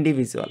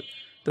ইন্ডিভিজুয়াল।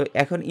 তো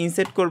এখন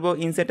ইনসেট করব,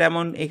 ইনসেট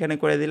অ্যামাউন্ট এখানে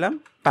করে দিলাম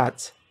 5,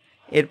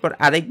 এরপর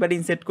আরেকবার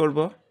ইনসেট করব,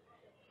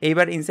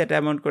 এইবার ইনসেট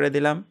অ্যামাউন্ট করে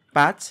দিলাম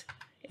 5,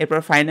 এরপর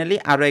ফাইনালি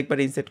আরও একবার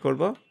ইনসেট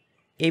করব,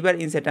 এইবার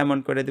ইনসেট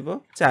অ্যামাউন্ট করে দেব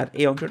 4,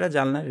 এই অংশটা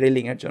জানলার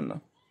রেলিংয়ের জন্য।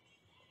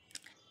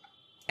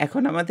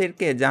 এখন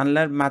আমাদেরকে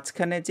জানলার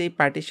মাঝখানে যেই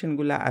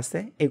পার্টিশনগুলো আছে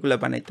এগুলো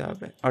বানাইতে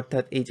হবে,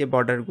 অর্থাৎ এই যে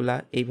বর্ডারগুলো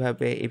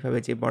এইভাবে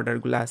যে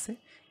বর্ডারগুলো আছে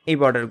এই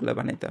বর্ডারগুলো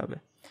বানাইতে হবে।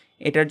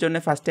 এটার জন্য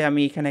ফার্স্টে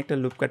আমি এখানে একটা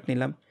লুপ কাট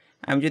নিলাম।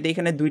 আমি যদি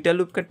এখানে 2টা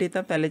লুপ কাট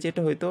নিতাম তাহলে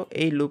যেটা হইতো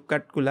এই লুপ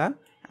কাটগুলা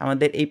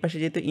আমাদের এই পাশে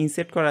যেহেতু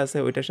ইনসেট করা আছে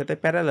ওইটার সাথে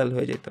প্যারালাল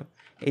হয়ে যেত,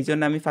 এই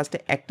জন্য আমি ফার্স্টে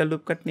একটা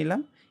লুপ কাট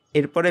নিলাম,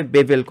 এরপরে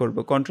বেবেল করব,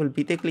 কন্ট্রোল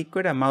বিতে ক্লিক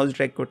করে মাউস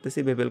ড্র্যাগ করতেছি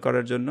বেবেল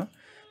করার জন্য।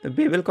 তো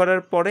বেবেল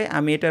করার পরে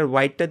আমি এটার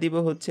ওয়াইডটা দিব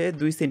হচ্ছে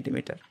 2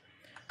 সেন্টিমিটার।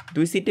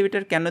 2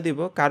 সেন্টিমিটার কেন দিব,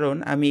 কারণ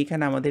আমি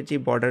এখানে আমাদের যে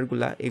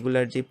বর্ডারগুলা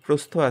এগুলার যে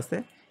প্রস্থ আছে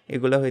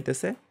এগুলো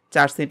হইতেছে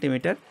 4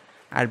 সেন্টিমিটার,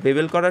 আর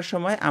বেবেল করার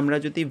সময় আমরা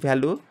যদি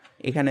ভ্যালু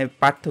এখানে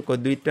পার্থক্য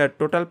দুইটার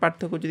টোটাল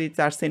পার্থক্য যদি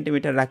 4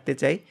 সেন্টিমিটার রাখতে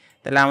চাই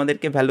তাহলে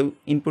আমাদেরকে ভ্যালু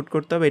ইনপুট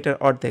করতে হবে এটার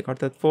অর্ধেক,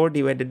 অর্থাৎ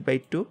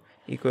 4/2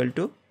 ইকুয়াল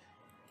টু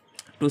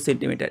 2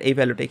 সেন্টিমিটার, এই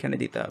ভ্যালুটা এখানে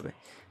দিতে হবে।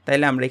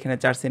 তাইলে আমরা এখানে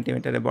 4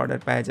 সেন্টিমিটারের বর্ডার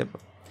পাওয়া যাব।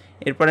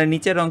 এরপরে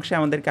নিচের অংশে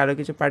আমাদেরকে আরও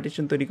কিছু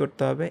পার্টিশন তৈরি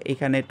করতে হবে।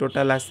 এখানে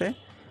টোটাল আছে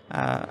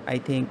আই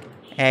থিঙ্ক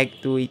 1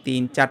 2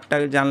 3 4টা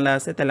জানলা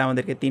আছে, তাহলে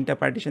আমাদেরকে 3টা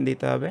পার্টিশন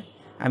দিতে হবে।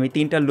 আমি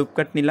 3টা লুপ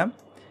কাট নিলাম।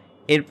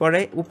 এরপরে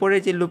উপরে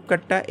যে লুপ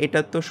কাটটা এটা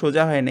তো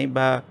সোজা হয় নাই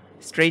বা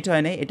স্ট্রেইট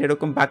হয় নাই, এটা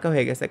এরকম বাঁকা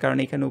হয়ে গেছে কারণ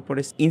এখানে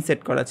উপরে ইনসেট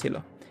করা ছিল।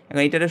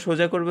 এখন এটারে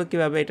সোজা করবো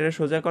কীভাবে? এটারে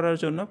সোজা করার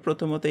জন্য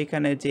প্রথমত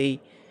এখানে যেই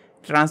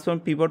ট্রান্সফর্ম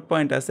পিভট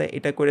পয়েন্ট আছে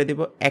এটা করে দেব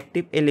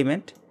অ্যাক্টিভ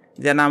এলিমেন্ট,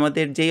 যেন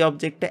আমাদের যেই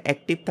অবজেক্টটা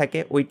অ্যাক্টিভ থাকে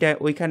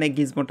ওইখানে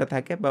গিজমোটা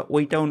থাকে বা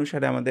ওইটা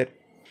অনুসারে আমাদের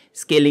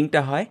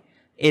স্কেলিংটা হয়।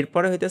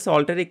 এরপরে হইতেছে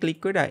অল্টারে ক্লিক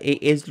করে এই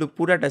এজ লুপ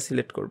পুরাটা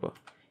সিলেক্ট করব।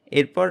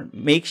 এরপর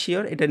মেক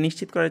শিওর এটা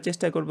নিশ্চিত করার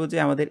চেষ্টা করব যে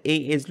আমাদের এই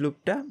এজ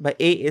লুপটা বা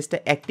এই এজটা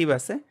অ্যাক্টিভ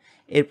আছে।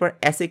 এরপর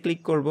অ্যাসে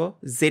ক্লিক করব,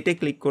 জেটে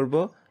ক্লিক করব,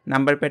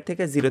 নাম্বার প্যাড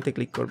থেকে 0তে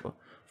ক্লিক করব।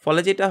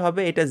 ফলে যেটা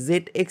হবে এটা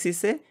জেড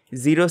এক্সিসে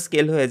 0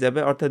 স্কেল হয়ে যাবে,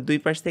 অর্থাৎ দুই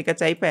পাশ থেকে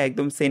চাইপা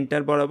একদম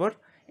সেন্টার বরাবর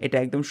এটা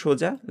একদম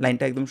সোজা,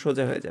 লাইনটা একদম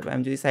সোজা হয়ে যাবে।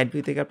 আমি যদি সাইড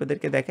ভিউ থেকে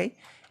আপনাদেরকে দেখাই,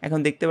 এখন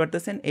দেখতে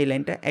পারতেছেন এই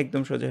লাইনটা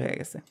একদম সোজা হয়ে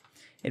গেছে।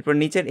 এরপর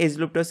নিচের এজ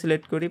লুপটা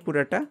সিলেক্ট করি,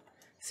 পুরাটা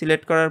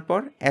সিলেক্ট করার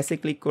পর অ্যাসে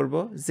ক্লিক করব,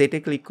 জেটে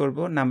ক্লিক করব,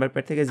 নাম্বার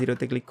প্যাড থেকে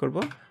 0তে ক্লিক করব,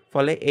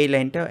 ফলে এই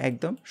লাইনটাও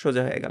একদম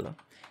সোজা হয়ে গেল।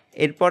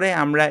 এরপরে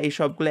আমরা এই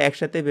সবগুলো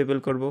একসাথে বেবেল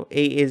করব।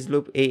 এই এজ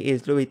লুপ, এই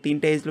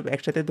 3টা এজ লুপ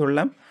একসাথে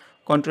ধরলাম,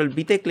 কন্ট্রোল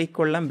বিতে ক্লিক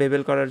করলাম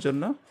বেবেল করার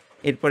জন্য।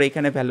 এরপর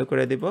এখানে ভ্যালু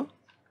করে দেব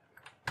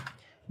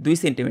 2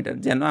 সেন্টিমিটার,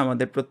 যেন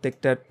আমাদের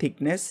প্রত্যেকটার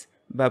থিকনেস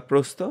বা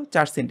প্রস্থ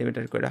 4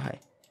 সেন্টিমিটার করে হয়।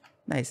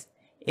 নাইস,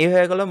 এই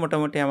হয়ে গেল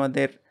মোটামুটি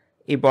আমাদের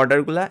এই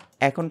বর্ডারগুলা।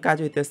 এখন কাজ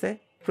হইতেছে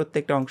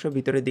প্রত্যেকটা অংশ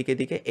ভিতরের দিকে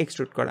দিকে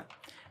এক্সট্রুড করা।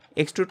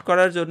 এক্সট্রুড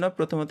করার জন্য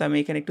প্রথমত আমি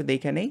এখানে একটু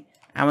দেখে নেই,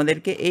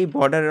 আমাদেরকে এই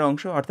বর্ডারের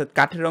অংশ অর্থাৎ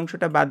কাঠের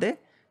অংশটা বাদে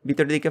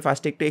ভিতরের দিকে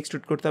ফার্স্টে একটু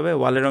এক্সট্রুড করতে হবে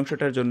ওয়ালের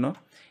অংশটার জন্য।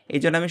 এই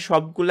জন্য আমি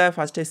সবগুলা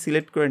ফার্স্টে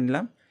সিলেক্ট করে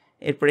নিলাম।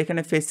 এরপর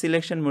এখানে ফেস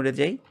সিলেকশন মোডে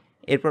যাই,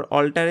 এরপর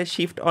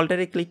শিফট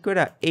অল্টারে ক্লিক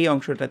করে এই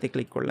অংশটাতে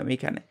ক্লিক করলাম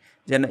এখানে,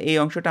 যেন এই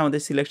অংশটা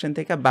আমাদের সিলেকশন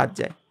থেকে বাদ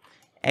যায়।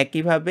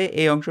 একইভাবে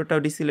এই অংশটাও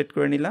ডিসিলেক্ট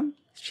করে নিলাম,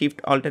 শিফট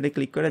অল্টারে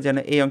ক্লিক করে যেন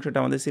এই অংশটা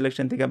আমাদের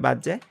সিলেকশন থেকে বাদ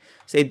যায়।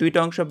 সো এই দুইটা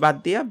অংশ বাদ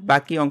দিয়ে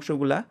বাকি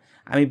অংশগুলা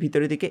আমি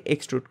ভিতরের দিকে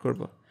এক্সট্রুড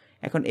করব।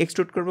 এখন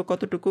এক্সট্রুড করব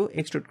কতটুকু?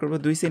 এক্সট্রুড করব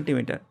 2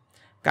 সেন্টিমিটার।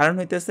 কারণ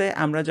হইতেছে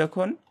আমরা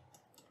যখন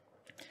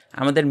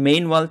আমাদের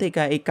মেইন ওয়াল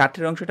থেকে এই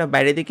কাঠের অংশটা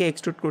বাইরের দিকে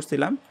এক্সট্রুড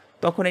করছিলাম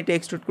তখন এটা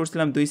এক্সট্রুড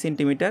করছিলাম 2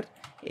 সেন্টিমিটার।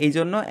 এই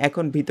জন্য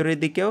এখন ভিতরের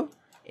দিকেও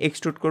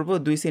এক্সট্রুড করব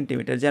 2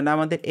 সেন্টিমিটার, যেন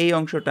আমাদের এই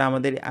অংশটা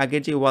আমাদের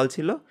আগের যে ওয়াল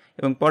ছিল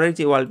এবং পরের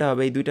যে ওয়ালটা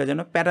হবে এই দুইটা যেন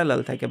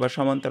প্যারালাল থাকে বা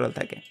সমান্তরাল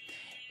থাকে।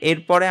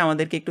 এরপরে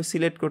আমাদেরকে একটু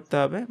সিলেক্ট করতে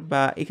হবে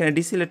বা এখানে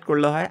ডিসিলেক্ট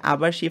করলে হয়,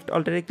 আবার শিফট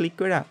অল্টারে ক্লিক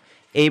করে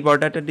এই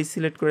বর্ডারটা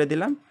ডিসিলেক্ট করে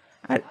দিলাম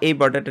আর এই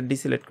বর্ডারটা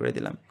ডিসিলেক্ট করে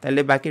দিলাম।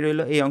 তাহলে বাকি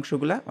রইল এই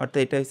অংশগুলা, অর্থাৎ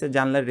এটা হচ্ছে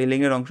জানলার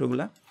রেলিংয়ের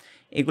অংশগুলা।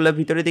 এগুলা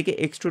ভিতরের দিকে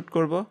এক্সট্রুড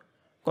করব।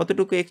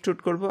 কতটুকু এক্সট্রুড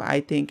করব? আই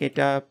থিঙ্ক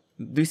এটা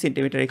 2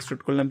 সেন্টিমিটার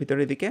এক্সট্রুড করলাম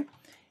ভিতরের দিকে।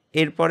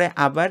 এরপরে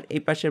আবার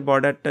এই পাশের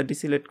বর্ডারটা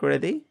ডিসিলেক্ট করে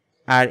দিই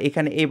আর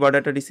এখানে এই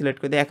বর্ডারটা ডিসিলেক্ট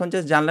করে দিই। এখন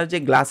জাস্ট জানলার যে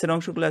গ্লাসের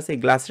অংশগুলো আছে এই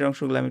গ্লাসের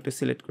অংশগুলো আমি একটু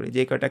সিলেক্ট করি,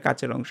 যে কয়টা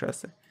কাচের অংশ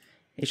আছে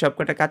এই সব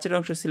কয়টা কাচের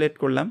অংশ সিলেক্ট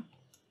করলাম।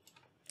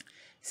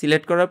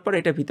 সিলেক্ট করার পর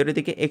এটা ভিতরের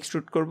দিকে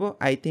এক্সট্রুড করব।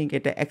 আই থিঙ্ক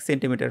এটা 1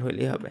 সেন্টিমিটার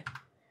হলেই হবে।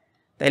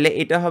 তাইলে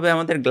এটা হবে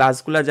আমাদের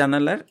গ্লাসগুলা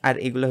জানালার, আর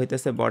এগুলো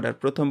হইতেছে বর্ডার।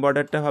 প্রথম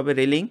বর্ডারটা হবে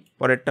রেলিং,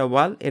 পরেরটা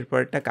ওয়াল,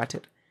 এরপরেরটা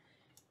কাঠের।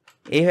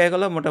 এই হয়ে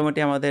গেল মোটামুটি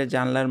আমাদের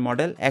জানলার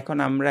মডেল। এখন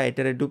আমরা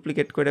এটারে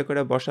ডুপ্লিকেট করে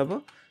করে বসাবো।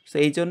 সো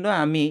এই জন্য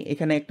আমি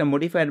এখানে একটা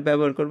মডিফায়ার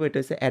ব্যবহার করব, এটা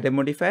হচ্ছে অ্যারে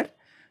মডিফায়ার।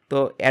 তো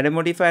অ্যারে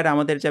মডিফায়ার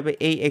আমাদের যাবে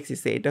এই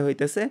এক্সিসে, এটা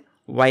হইতেছে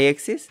ওয়াই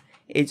এক্সিস।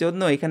 এই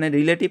জন্য এখানে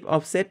রিলেটিভ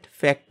অফসেট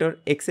ফ্যাক্টর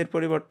এক্সের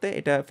পরিবর্তে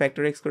এটা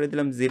ফ্যাক্টর এক্স করে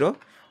দিলাম 0,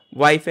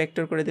 ওয়াই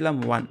ফ্যাক্টর করে দিলাম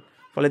 1।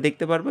 ফলে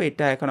দেখতে পারবো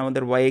এটা এখন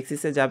আমাদের ওয়াই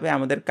এক্সিসে যাবে।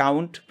 আমাদের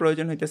কাউন্ট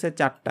প্রয়োজন হইতেছে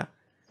 4টা,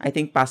 আই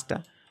থিঙ্ক 5টা,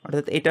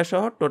 অর্থাৎ এটা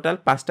সহ টোটাল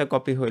 5টা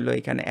কপি হইলো,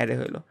 এখানে অ্যারে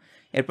হইলো।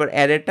 এরপর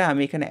অ্যারেটা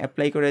আমি এখানে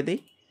অ্যাপ্লাই করে দিই।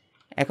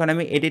 এখন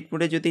আমি এডিট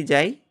মোডে যদি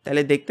যাই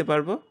তাহলে দেখতে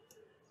পারবো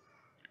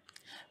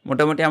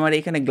মোটামুটি আমার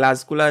এখানে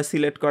গ্লাসগুলো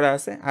সিলেক্ট করা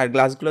আছে, আর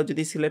গ্লাসগুলো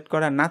যদি সিলেক্ট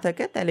করা না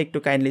থাকে তাহলে একটু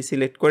কাইন্ডলি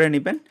সিলেক্ট করে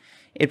নেবেন।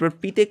 এরপর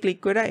পিতে ক্লিক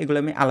করে এগুলো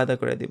আমি আলাদা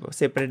করে দিব,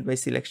 সেপারেট বাই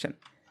সিলেকশন।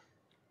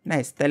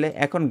 নাইস, তাহলে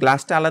এখন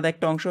গ্লাসটা আলাদা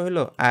একটা অংশ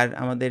হলো আর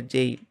আমাদের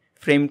যেই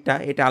ফ্রেমটা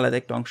এটা আলাদা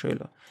একটা অংশ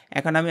হলো।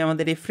 এখন আমি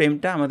আমাদের এই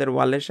ফ্রেমটা আমাদের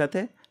ওয়ালের সাথে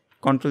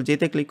কন্ট্রোল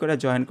জেতে ক্লিক করে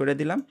জয়েন করে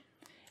দিলাম।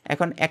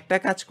 এখন একটা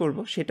কাজ করব,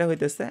 সেটা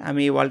হইতেছে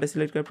আমি এই ওয়ালটা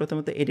সিলেক্ট করে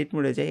প্রথমত এডিট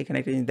মোডে যাই। এখানে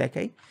একটা জিনিস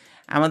দেখাই,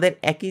 আমাদের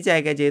একই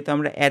জায়গায় যেহেতু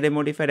আমরা অ্যারে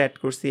মডিফায়ার অ্যাড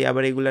করছি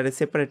আবার এগুলারে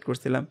সেপারেট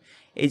করছিলাম,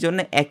 এই জন্য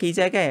একই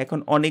জায়গায় এখন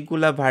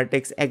অনেকগুলা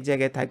ভার্টেক্স এক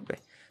জায়গায় থাকবে।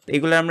 তো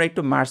এগুলো আমরা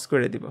একটু মার্জ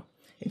করে দিব।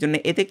 এই জন্য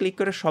এতে ক্লিক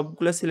করে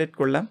সবগুলো সিলেক্ট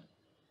করলাম।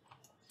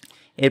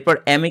 এরপর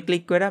এমে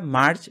ক্লিক করে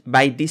মার্জ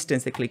বাই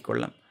ডিস্টেন্সে ক্লিক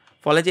করলাম।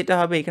 ফলে যেটা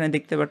হবে এখানে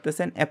দেখতে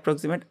পারতেছেন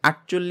অ্যাপ্রক্সিমেট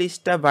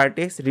 48টা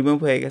ভার্টেক্স রিমুভ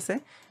হয়ে গেছে,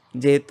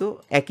 যেহেতু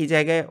একই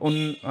জায়গায়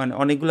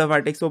অনেকগুলো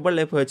ভার্টেক্স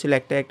ওভারল্যাপ হয়েছিল,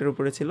 একটা একটার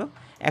উপরে ছিল,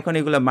 এখন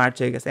এগুলো মার্চ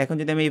হয়ে গেছে। এখন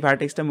যদি আমি এই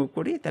ভার্টেক্সটা মুভ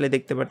করি তাহলে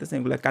দেখতে পারতেছেন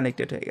এগুলো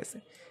কানেক্টেড হয়ে গেছে।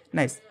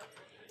 নাইস,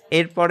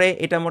 এরপরে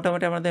এটা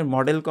মোটামুটি আমাদের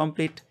মডেল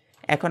কমপ্লিট।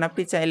 এখন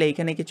আপনি চাইলে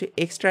এখানে কিছু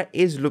এক্সট্রা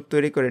এজ লুপ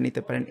তৈরি করে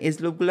নিতে পারেন। এজ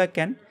লুপগুলো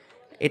কেন?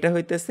 এটা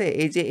হইতেছে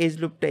এই যে এজ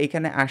লুপটা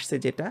এখানে আসছে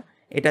যেটা,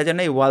 এটা যেন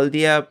এই ওয়াল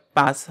দিয়া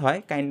পাস হয়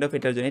কাইন্ড অফ,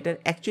 এটার জন্য এটার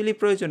অ্যাকচুয়ালি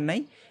প্রয়োজন নাই।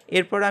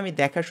 এরপর আমি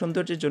দেখার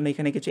সৌন্দর্যের জন্য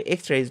এখানে কিছু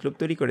এক্সট্রা এজ লুপ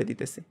তৈরি করে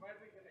দিতেছি।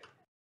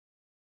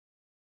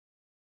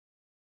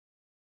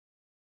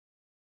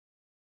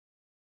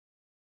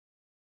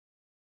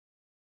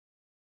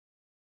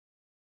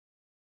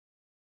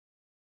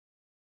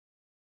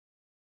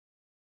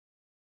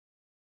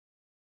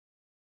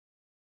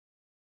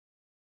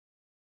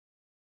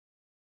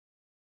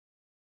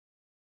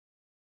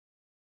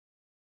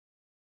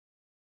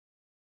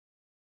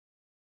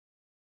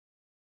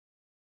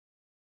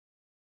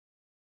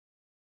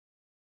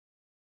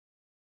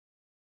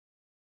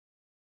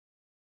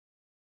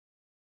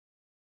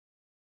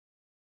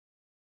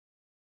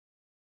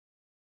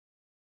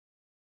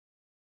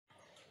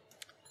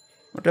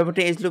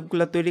 মোটামুটি এজ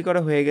লুপগুলো তৈরি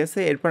করা হয়ে গেছে।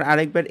 এরপর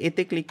আরেকবার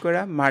এতে ক্লিক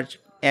করা, মার্জ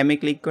এমে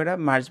ক্লিক করা,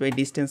 মার্জ বাই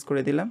ডিস্টেন্স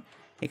করে দিলাম।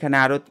 এখানে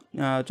আরও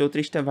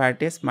 34টা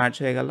ভার্টেক্স মার্জ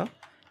হয়ে গেল।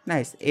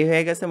 নাইস, এই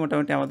হয়ে গেছে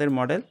মোটামুটি আমাদের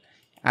মডেল।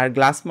 আর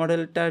গ্লাস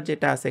মডেলটা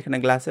যেটা আছে এখানে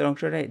গ্লাসের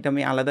অংশটা, এটা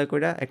আমি আলাদা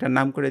করে একটা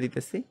নাম করে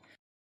দিতেছি।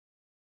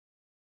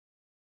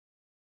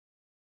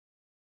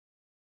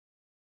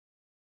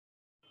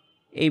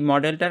 এই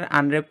মডেলটার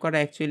আনর্যাপ করা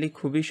অ্যাকচুয়ালি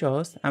খুবই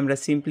সহজ, আমরা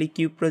সিম্পলি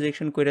কিউব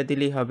প্রজেকশন করে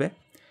দিলেই হবে।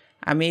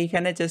 আমি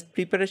এইখানে জাস্ট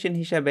প্রিপারেশন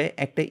হিসাবে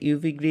একটা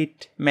ইউভি গ্রিড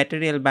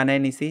ম্যাটেরিয়াল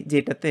বানিয়ে নিছি,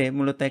 যেটাতে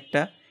মূলত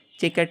একটা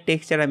চেকার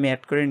টেক্সচার আমি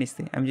অ্যাড করে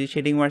নিছি। আমি যদি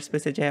শেডিং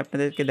ওয়ার্কস্পেসে যাই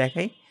আপনাদেরকে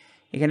দেখাই,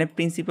 এখানে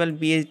প্রিন্সিপাল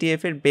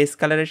বিএসডিএফ এর বেস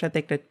কালারের সাথে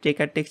একটা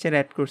চেকার টেক্সচার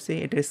অ্যাড করছি।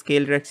 এটার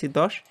স্কেল রাখছি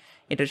 10,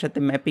 এটার সাথে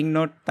ম্যাপিং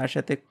নোট, তার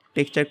সাথে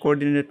টেক্সচার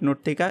কোঅর্ডিনেট নোট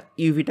থেকে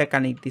ইউভিটা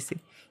কানেক্ট দিছি।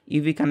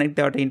 ইউভি কানেক্ট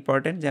দেওয়াটা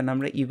ইম্পর্টেন্ট, যেন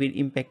আমরা ইউভির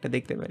ইম্প্যাক্টটা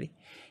দেখতে পারি।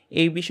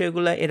 এই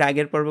বিষয়গুলো এর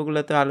আগের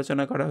পর্বগুলোতে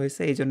আলোচনা করা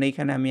হয়েছে, এই জন্য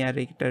এখানে আমি আর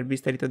এটার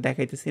বিস্তারিত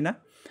দেখাইতেছি না।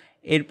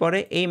 এরপরে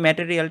এই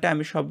ম্যাটেরিয়ালটা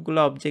আমি সবগুলো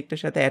অবজেক্টের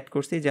সাথে অ্যাড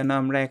করছি, যেন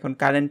আমরা এখন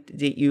কারেন্ট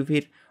যে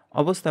ইউভির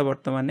অবস্থা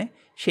বর্তমানে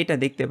সেটা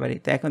দেখতে পারি।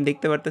 তো এখন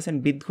দেখতে পারতেছেন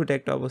বিদ্ঘুট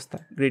একটা অবস্থা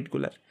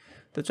গ্রিডগুলার।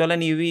 তো চলেন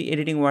ইউভি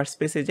এডিটিং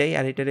ওয়ার্কস্পেসে যাই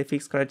আর এটারে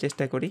ফিক্স করার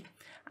চেষ্টা করি।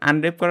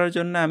 আনর্যাপ করার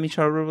জন্য আমি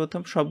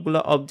সর্বপ্রথম সবগুলো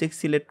অবজেক্ট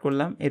সিলেক্ট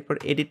করলাম, এরপর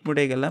এডিট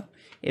মোডে গেলাম,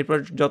 এরপর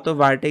যত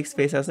ভার্টেক্স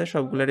ফেস আছে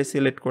সবগুলোরে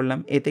সিলেক্ট করলাম,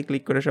 এতে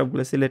ক্লিক করে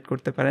সবগুলো সিলেক্ট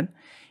করতে পারেন।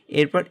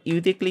 এরপর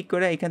ইউতে ক্লিক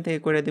করে এখান থেকে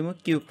করে দেবো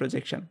কিউব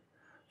প্রজেকশন।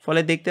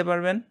 ফলে দেখতে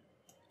পারবেন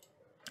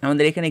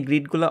আমাদের এখানে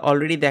গ্রিডগুলো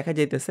অলরেডি দেখা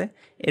যাইতেছে।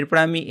 এরপর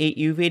আমি এই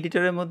ইউভি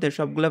এডিটরের মধ্যে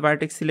সবগুলো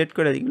ভার্টেক্স সিলেক্ট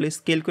করে এগুলো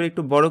স্কেল করে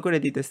একটু বড় করে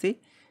দিতেছি,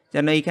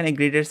 যেন এইখানে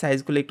গ্রিডের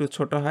সাইজগুলো একটু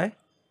ছোট হয়।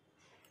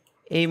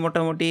 এই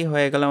মোটামুটি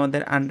হয়ে গেল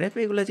আমাদের আনর্যাপ।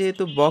 এগুলো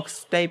যেহেতু বক্স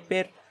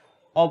টাইপের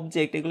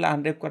অবজেক্ট, এগুলো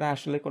আনর্যাপ করা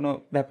আসলে কোনো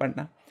ব্যাপার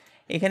না।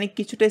 এখানে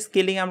কিছুটা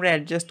স্কেলিং আমরা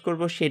অ্যাডজাস্ট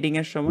করব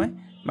শেডিংয়ের সময়,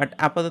 বাট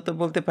আপাতত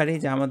বলতে পারি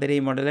যে আমাদের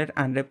এই মডেলের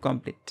আনর্যাপ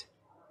কমপ্লিট।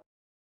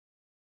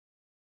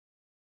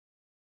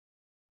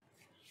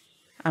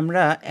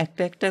 আমরা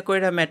একটা একটা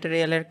করে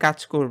ম্যাটেরিয়ালের কাজ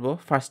করব।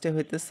 ফার্স্টে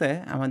হইতেছে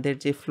আমাদের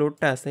যে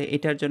ফ্লোরটা আছে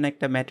এটার জন্য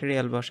একটা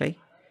ম্যাটেরিয়াল বসাই।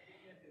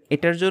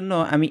 এটার জন্য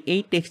আমি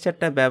এই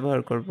টেক্সচারটা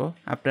ব্যবহার করব।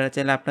 আপনারা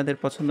চাইলে আপনাদের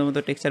পছন্দ মতো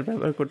টেক্সচার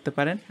ব্যবহার করতে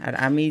পারেন। আর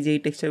আমি যেই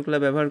টেক্সচারগুলো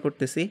ব্যবহার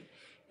করতেছি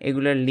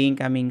এগুলোর লিঙ্ক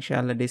আমি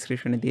ইনশাআল্লাহ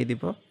ডিসক্রিপশনে দিয়ে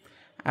দিব।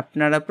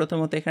 আপনারা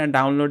প্রথমত এখানে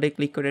ডাউনলোডে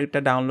ক্লিক করে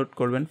এটা ডাউনলোড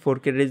করবেন।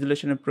 4K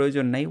রেজুলেশনের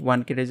প্রয়োজন নাই,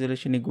 1K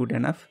রেজুলেশনই গুড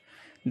এনাফ।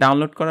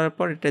 ডাউনলোড করার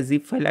পর এটা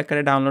জিপ ফাইল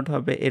আকারে ডাউনলোড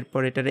হবে,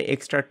 এরপর এটারে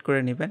এক্সট্রাক্ট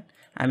করে নেবেন।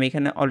 আমি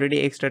এখানে অলরেডি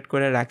এক্সট্রাক্ট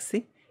করে রাখছি,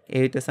 এই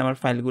হইতেছে আমার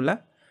ফাইলগুলা।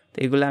 তো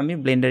এগুলো আমি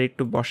ব্লেন্ডারে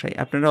একটু বসাই।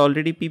 আপনারা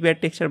অলরেডি পিপিআর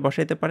টেক্সচার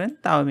বসাইতে পারেন,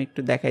 তাও আমি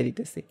একটু দেখাই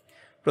দিতেছি।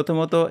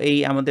 প্রথমত এই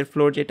আমাদের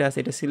ফ্লোর যেটা আছে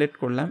এটা সিলেক্ট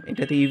করলাম,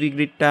 এটাতে ইউভি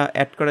গ্রিডটা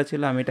অ্যাড করা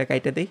ছিল, আমি এটা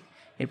কাইটা দিই।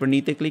 এরপর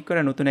নিতে ক্লিক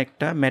করে নতুন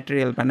একটা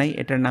ম্যাটেরিয়াল বানাই,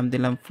 এটার নাম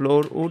দিলাম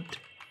ফ্লোর উড।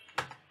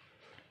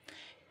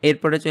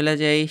 এরপরে চলে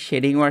যাই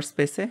শেডিং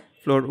ওয়ার্কস্পেসে।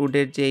 ফ্লোর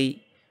উডের যেই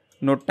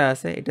নোটটা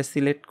আছে এটা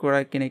সিলেক্ট করা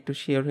কিনা একটু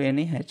শিওর হয়ে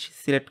নিই, হ্যাঁ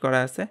সিলেক্ট করা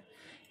আছে।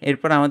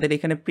 এরপর আমাদের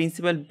এখানে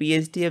প্রিন্সিপাল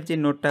বিএসডিএফ যে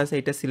নোটটা আছে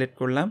এটা সিলেক্ট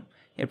করলাম।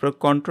 এরপর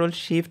কন্ট্রোল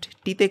শিফট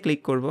টিতে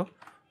ক্লিক করব।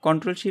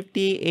 কন্ট্রোল শিফট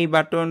টি এই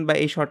বাটন বা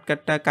এই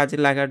শর্টকাটটা কাজে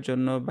লাগার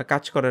জন্য বা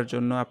কাজ করার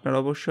জন্য আপনার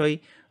অবশ্যই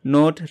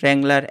নোট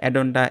র্যাংলার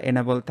অ্যাডনটা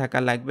এনাবল থাকা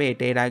লাগবে,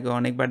 এটা এর আগে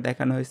অনেকবার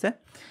দেখানো হয়েছে।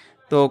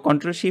 তো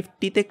কন্ট্রোল শিফট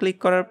টিতে ক্লিক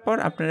করার পর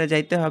আপনারা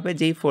যাইতে হবে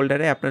যেই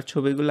ফোল্ডারে আপনার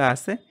ছবিগুলো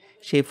আছে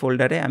সেই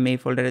ফোল্ডারে। আমি এই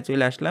ফোল্ডারে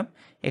চলে আসলাম,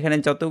 এখানে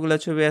যতগুলো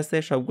ছবি আছে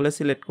সবগুলো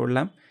সিলেক্ট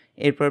করলাম।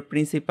 এরপর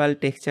প্রিন্সিপাল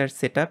টেক্সচার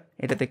সেটআপ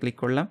এটাতে ক্লিক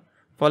করলাম।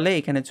 ফলে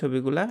এখানে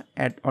ছবিগুলো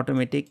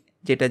অটোমেটিক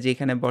যেটা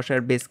যেখানে বসার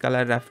বেস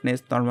কালার, রাফনেস,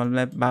 নর্মাল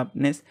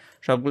বাম্পনেস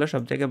সবগুলো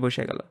সব জায়গায়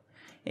বসে গেল।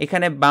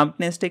 এখানে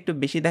বাম্পনেসটা একটু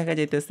বেশি দেখা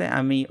যাইতেছে,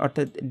 আমি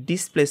অর্থাৎ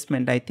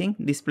ডিসপ্লেসমেন্ট, আই থিঙ্ক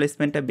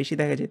ডিসপ্লেসমেন্টটা বেশি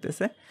দেখা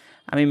যাইতেছে।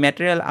 আমি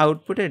ম্যাটেরিয়াল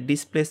আউটপুটের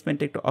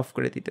ডিসপ্লেসমেন্টটা একটু অফ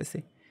করে দিতেছি,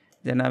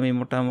 যেন আমি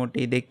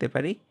মোটামুটি দেখতে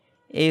পারি।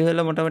 এই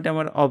হলো মোটামুটি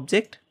আমার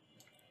অবজেক্ট।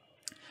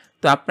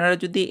 তো আপনারা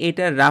যদি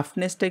এটা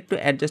রাফনেসটা একটু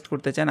অ্যাডজাস্ট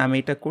করতে চান, আমি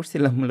এটা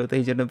করছিলাম মূলত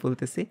এই জন্য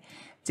বলতেছি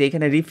যে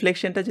এখানে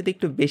রিফ্লেকশনটা যদি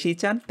একটু বেশি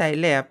চান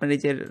তাইলে আপনার এই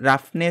যে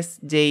রাফনেস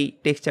যেই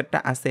টেক্সচারটা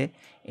আছে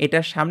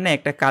এটার সামনে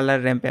একটা কালার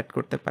র্যাম্প অ্যাড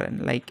করতে পারেন।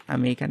 লাইক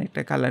আমি এখানে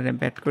একটা কালার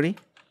র্যাম্প অ্যাড করি,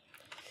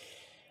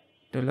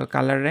 এটা হলো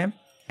কালার র্যাম্প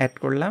অ্যাড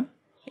করলাম।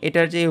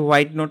 এটার যে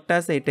হোয়াইট নোটটা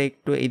আছে এটা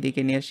একটু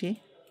এইদিকে নিয়ে আসি,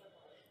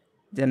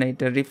 যেন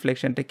এটার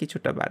রিফ্লেকশনটা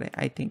কিছুটা বাড়ে।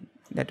 I think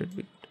that would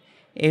be good.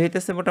 এই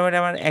হইতেছে মোটামুটি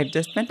আমার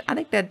অ্যাডজাস্টমেন্ট।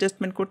 আরেকটা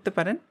অ্যাডজাস্টমেন্ট করতে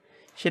পারেন,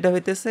 সেটা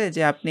হইতেছে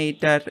যে আপনি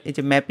এটার এই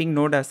যে ম্যাপিং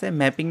নোড আছে,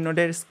 ম্যাপিং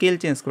নোডের স্কেল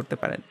চেঞ্জ করতে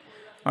পারেন।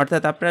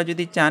 অর্থাৎ আপনারা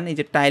যদি চান এই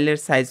যে টাইলের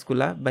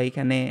সাইজগুলা বা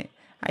এখানে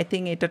আই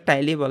থিঙ্ক এটা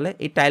টাইলই বলে,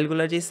 এই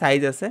টাইলগুলোর যে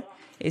সাইজ আছে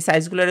এই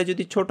সাইজগুলোরে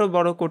যদি ছোট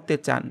বড় করতে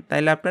চান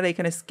তাহলে আপনারা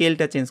এখানে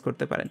স্কেলটা চেঞ্জ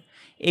করতে পারেন।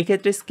 এই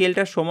ক্ষেত্রে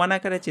স্কেলটা সমান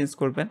আকারে চেঞ্জ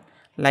করবেন।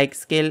 লাইক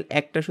স্কেল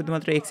একটা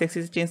শুধুমাত্র এক্স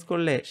অ্যাক্সিস চেঞ্জ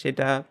করলে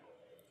সেটা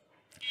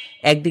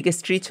একদিকে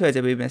স্ট্রিচ হয়ে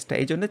যাবে ইমেজটা,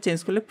 এই জন্য চেঞ্জ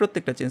করলে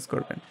প্রত্যেকটা চেঞ্জ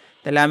করবেন।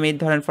 তাহলে আমি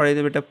ধরেন ফর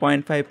এক্সাম্পল এটা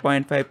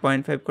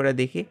 0.5 করে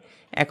দেখি।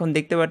 এখন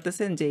দেখতে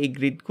পারতেছেন যে এই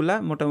গ্রিডগুলা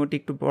মোটামুটি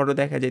একটু বড়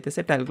দেখা যাইতেছে,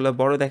 টাইলগুলো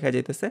বড় দেখা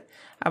যাইতেছে।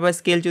 আবার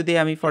স্কেল যদি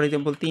আমি ফর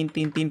এক্সাম্পল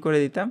 3 করে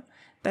দিতাম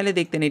তাহলে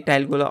দেখতেন এই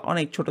টাইলগুলো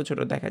অনেক ছোট ছোট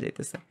দেখা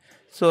যাইতেছে।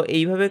 সো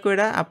এইভাবে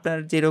করে আপনার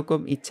যেরকম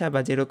ইচ্ছা বা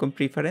যেরকম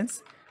প্রিফারেন্স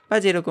বা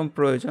যেরকম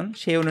প্রয়োজন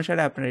সেই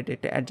অনুসারে আপনারা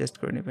এটা অ্যাডজাস্ট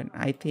করে নেবেন।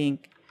 I think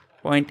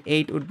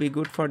 0.8 would be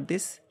good for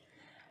this.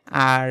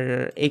 আর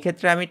এই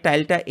ক্ষেত্রে আমি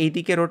টাইলটা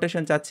এইদিকে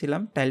রোটেশন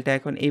চাচ্ছিলাম, টাইলটা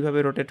এখন এইভাবে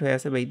রোটেট হয়ে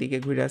আছে বা এইদিকে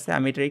ঘুরে আছে,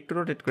 আমি এটা একটু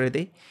রোটেট করে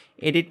দিই।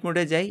 এডিট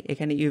মোডে যাই,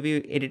 এখানে ইউভি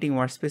এডিটিং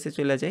ওয়ার্কস্পেসে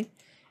চলে যাই।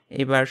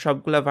 এবার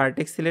সবগুলা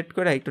ভার্টেক্স সিলেক্ট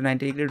করে একটু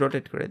 90 ডিগ্রি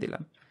রোটেট করে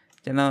দিলাম,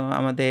 যেন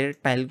আমাদের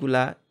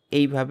টাইলগুলা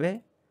এইভাবে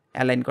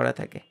অ্যালাইন করা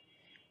থাকে।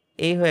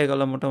 এই হয়ে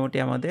গেল মোটামুটি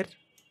আমাদের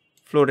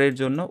ফ্লোরের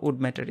জন্য উড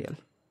ম্যাটেরিয়াল।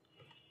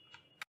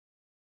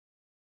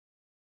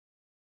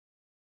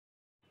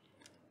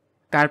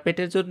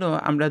 কার্পেটের জন্য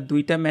আমরা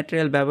দুইটা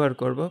ম্যাটেরিয়াল ব্যবহার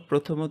করব।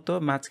 প্রথমত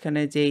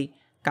মাঝখানে যেই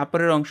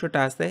কাপড়ের অংশটা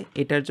আছে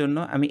এটার জন্য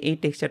আমি এই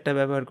টেক্সচারটা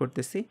ব্যবহার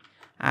করতেছি,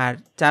 আর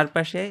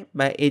চারপাশে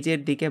বা এজের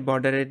দিকে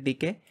বর্ডারের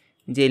দিকে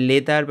যে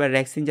লেদার বা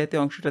র্যাক্সিন জাতীয়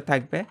অংশটা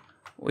থাকবে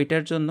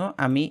ওইটার জন্য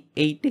আমি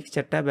এই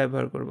টেক্সচারটা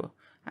ব্যবহার করব।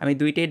 আমি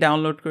দুইটাই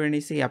ডাউনলোড করে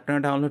নিছি, আপনারা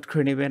ডাউনলোড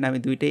করে নেবেন। আমি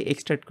দুইটাই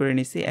এক্সট্রাক্ট করে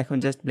নিছি, এখন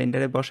জাস্ট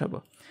ব্লেন্ডারে বসাবো।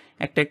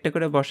 একটা একটা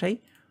করে বসাই।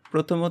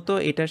 প্রথমত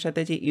এটার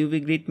সাথে যে ইউভি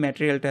গ্রিড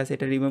ম্যাটেরিয়ালটা আছে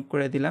এটা রিমুভ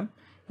করে দিলাম।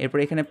 এরপর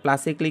এখানে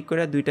প্লাসে ক্লিক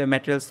করে দুইটা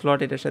ম্যাটেরিয়াল স্লট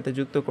এটার সাথে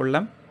যুক্ত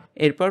করলাম।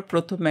 এরপর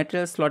প্রথম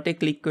ম্যাটেরিয়াল স্লটে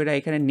ক্লিক করে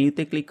এখানে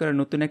নিউতে ক্লিক করে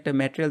নতুন একটা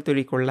ম্যাটেরিয়াল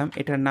তৈরি করলাম,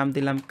 এটার নাম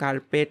দিলাম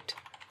কার্পেট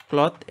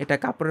ক্লথ, এটা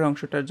কাপড়ের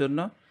অংশটার জন্য।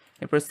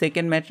 এরপর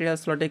সেকেন্ড ম্যাটেরিয়াল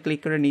স্লটে ক্লিক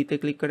করে নিউতে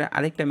ক্লিক করে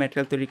আরেকটা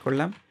ম্যাটেরিয়াল তৈরি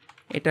করলাম,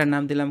 এটার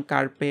নাম দিলাম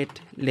কার্পেট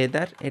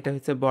লেদার, এটা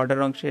হচ্ছে বর্ডার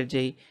অংশের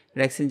যেই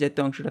র্যাক্সিন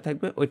জাতীয় অংশটা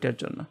থাকবে ওইটার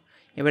জন্য।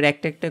 এবার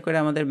একটা একটা করে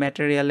আমাদের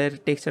ম্যাটেরিয়ালের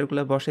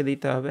টেক্সচারগুলো বসে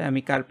দিতে হবে। আমি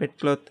কার্পেট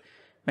ক্লথ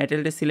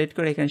ম্যাটেরিয়ালটা সিলেক্ট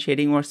করে এখানে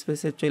শেডিং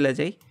ওয়ার্কস্পেসে চলে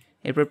যাই।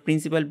 এরপর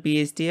প্রিন্সিপাল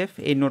বিএসডিএফ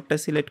এই নোটটা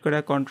সিলেক্ট করে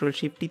কন্ট্রোল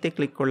শিফটিতে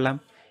ক্লিক করলাম।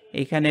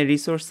 এখানে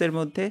রিসোর্সের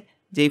মধ্যে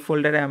যেই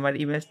ফোল্ডারে আমার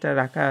ইমেজটা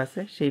রাখা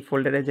আছে সেই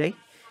ফোল্ডারে যাই।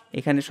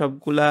 এখানে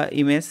সবগুলা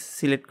ইমেজ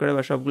সিলেক্ট করে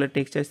বা সবগুলো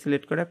টেক্সচার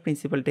সিলেক্ট করে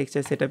প্রিন্সিপাল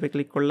টেক্সচার সেটআপে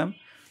ক্লিক করলাম,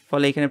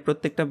 ফলে এখানে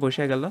প্রত্যেকটা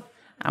বসে গেল।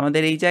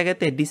 আমাদের এই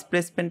জায়গাতে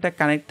ডিসপ্লেসমেন্টটা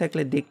কানেক্ট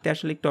থাকলে দেখতে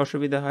আসলে একটু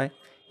অসুবিধা হয়।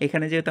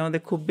 এখানে যেহেতু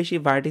আমাদের খুব বেশি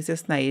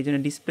ভার্টিসেস নাই এই জন্য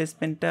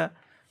ডিসপ্লেসমেন্টটা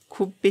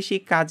খুব বেশি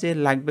কাজে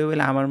লাগবে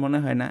বলে আমার মনে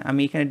হয় না।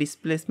 আমি এখানে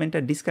ডিসপ্লেসমেন্টটা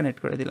ডিসকানেক্ট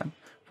করে দিলাম,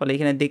 ফলে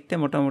এখানে দেখতে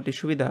মোটামুটি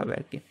সুবিধা হবে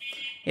আর কি।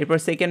 এরপর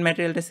সেকেন্ড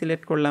ম্যাটেরিয়ালটা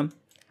সিলেক্ট করলাম,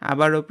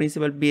 আবারও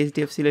প্রিন্সিপাল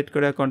বিএসডিএফ সিলেক্ট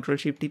করে কন্ট্রোল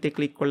শিফটিতে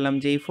ক্লিক করলাম,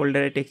 যেই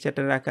ফোল্ডারে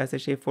টেক্সচারটা রাখা আছে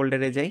সেই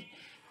ফোল্ডারে যাই।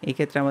 এই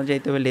ক্ষেত্রে আমার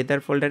যাইতে হবে লেদার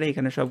ফোল্ডারে,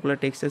 এখানে সবগুলো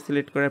টেক্সচার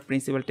সিলেক্ট করে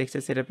প্রিন্সিপাল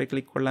টেক্সচার সেটআপে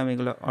ক্লিক করলাম,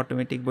 এগুলো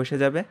অটোমেটিক বসে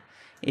যাবে।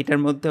 এটার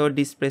মধ্যেও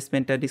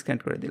ডিসপ্লেসমেন্টটা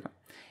ডিসকানেক্ট করে দিলাম।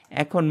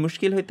 এখন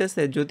মুশকিল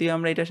হইতেছে, যদিও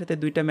আমরা এটার সাথে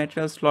দুইটা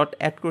ম্যাটেরিয়াল স্লট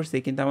অ্যাড করছি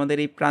কিন্তু আমাদের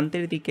এই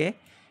প্রান্তের দিকে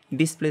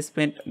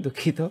ডিসপ্লেসমেন্ট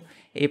দুঃখিত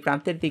এই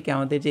প্রান্তের দিকে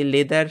আমাদের যে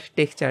লেদার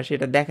টেক্সচার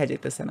সেটা দেখা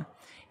যেতেছে না।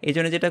 এই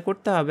জন্য যেটা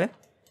করতে হবে,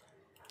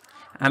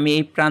 আমি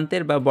এই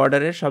প্রান্তের বা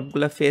বর্ডারের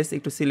সবগুলো ফেস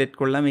একটু সিলেক্ট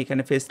করলাম,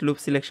 এখানে ফেস লুপ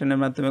সিলেকশনের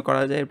মাধ্যমে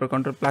করা যায়। এরপর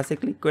কন্ট্রোল প্লাসে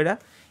ক্লিক করে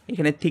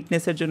এখানে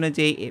থিকনেসের জন্য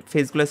যেই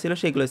ফেসগুলো ছিল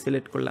সেগুলো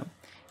সিলেক্ট করলাম।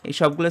 এই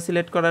সবগুলো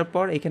সিলেক্ট করার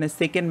পর এখানে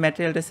সেকেন্ড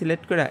ম্যাটেরিয়ালটা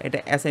সিলেক্ট করে এটা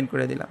অ্যাসাইন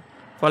করে দিলাম,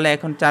 ফলে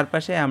এখন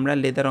চারপাশে আমরা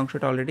লেদার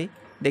অংশটা অলরেডি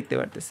দেখতে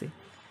পারতেছি।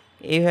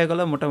 এই হয়ে গেল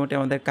মোটামুটি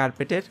আমাদের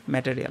কার্পেটের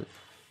ম্যাটেরিয়াল।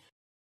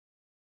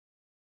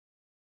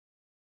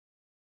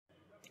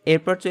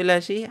 এরপর চলে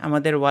আসি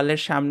আমাদের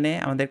ওয়ালের সামনে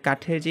আমাদের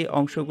কাঠের যে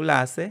অংশগুলো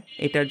আছে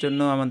এটার জন্য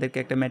আমাদেরকে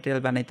একটা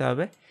ম্যাটেরিয়াল বানাইতে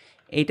হবে।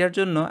 এইটার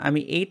জন্য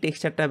আমি এই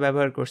টেক্সচারটা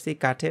ব্যবহার করছি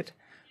কাঠের।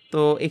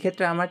 তো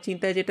এক্ষেত্রে আমার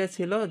চিন্তায় যেটা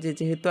ছিল যে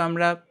যেহেতু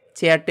আমরা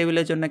চেয়ার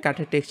টেবিলের জন্য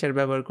কাঠের টেক্সচার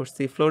ব্যবহার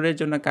করছি, ফ্লোরের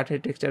জন্য কাঠের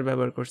টেক্সচার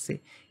ব্যবহার করছি,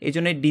 এই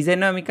জন্য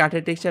ডিজাইনেও আমি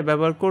কাঠের টেক্সচার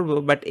ব্যবহার করব,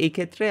 বাট এই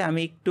ক্ষেত্রে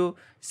আমি একটু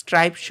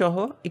স্ট্রাইপ সহ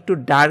একটু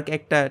ডার্ক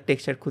একটা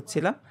টেক্সচার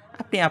খুঁজছিলাম।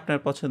 আপনি আপনার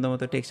পছন্দ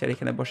মতো টেক্সচার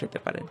এখানে বসাতে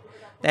পারেন।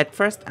 অ্যাট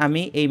ফার্স্ট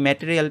আমি এই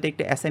ম্যাটেরিয়ালটা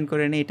একটু অ্যাসাইন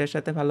করে নিই এটার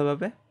সাথে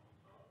ভালোভাবে।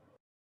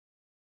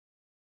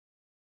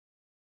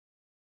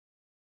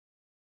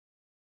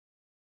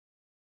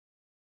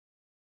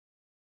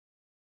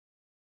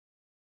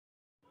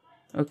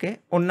 ওকে,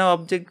 অন্য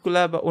অবজেক্টগুলো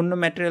বা অন্য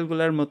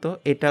ম্যাটেরিয়ালগুলোর মতো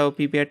এটাও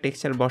পিপিআর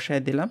টেক্সচার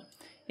বসায় দিলাম।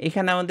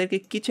 এখানে আমাদেরকে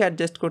কিছু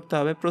অ্যাডজাস্ট করতে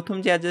হবে। প্রথম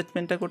যে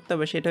অ্যাডজাস্টমেন্টটা করতে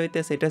হবে সেটা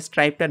হইতেছে এটা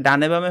স্ট্রাইপটা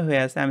ডানে বামে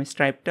হয়ে আছে, আমি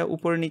স্ট্রাইপটা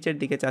উপরে নিচের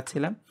দিকে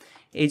চাচ্ছিলাম।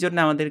 এই জন্য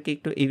আমাদেরকে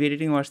একটু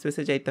এডিটিং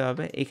ওয়ার্কস্পেসে যাইতে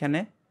হবে। এখানে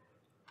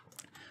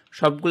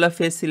সবগুলা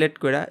ফেস সিলেক্ট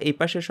করা, এই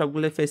পাশে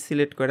সবগুলো ফেস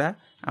সিলেক্ট করা,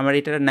 আমার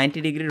এটা 90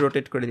 ডিগ্রি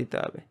রোটেট করে দিতে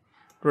হবে।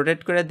 রোটেট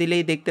করে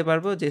দিলেই দেখতে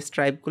পারবো যে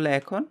স্ট্রাইপগুলো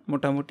এখন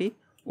মোটামুটি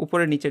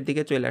উপরে নিচের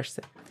দিকে চলে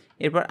আসছে।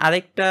 এরপর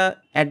আরেকটা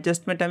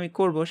অ্যাডজাস্টমেন্ট আমি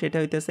করব, সেটা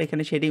হইতেছে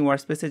এখানে শেডিং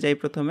ওয়ার্কস্পেসে যাই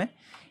প্রথমে।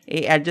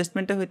 এই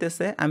অ্যাডজাস্টমেন্টটা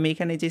হইতেছে আমি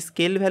এখানে যে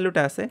স্কেল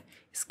ভ্যালুটা আছে,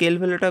 স্কেল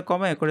ভ্যালুটা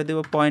কমায় করে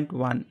দেবো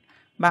 0.1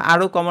 বা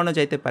আরও কমানো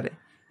যাইতে পারে।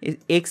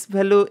 X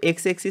value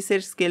x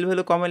এক্সিসের scale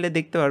value কমালে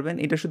দেখতে পারবেন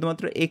এটা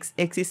শুধুমাত্র এক্স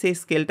এক্সিসের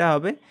স্কেলটা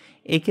হবে।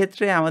 এই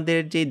ক্ষেত্রে আমাদের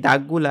যে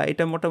দাগগুলা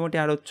এটা মোটামুটি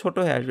আরও ছোট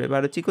হয়ে আসবে বা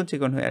আরও চিকন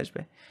চিকন হয়ে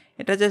আসবে।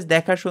 এটা জাস্ট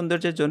দেখার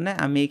সৌন্দর্যের জন্য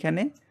আমি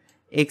এখানে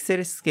এক্সের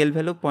স্কেল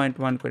ভ্যালু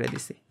 0.1 করে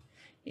দিছি।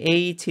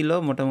 এই ছিল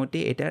মোটামুটি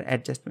এটার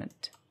অ্যাডজাস্টমেন্ট।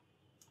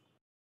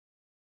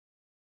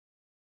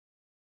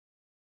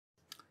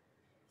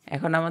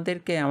 এখন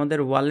আমাদেরকে আমাদের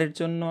ওয়ালের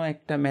জন্য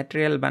একটা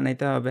ম্যাটেরিয়াল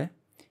বানাইতে হবে।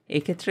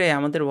 এই ক্ষেত্রে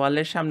আমাদের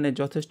ওয়ালের সামনে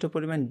যথেষ্ট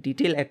পরিমাণ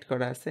ডিটেল অ্যাড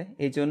করা আছে,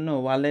 এই জন্য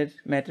ওয়ালের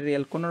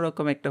ম্যাটেরিয়াল কোনো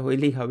রকম একটা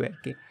হইলেই হবে আর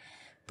কি।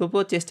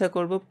 তবুও চেষ্টা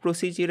করব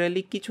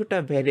প্রসিডিউরালি কিছুটা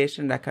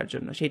ভ্যারিয়েশন রাখার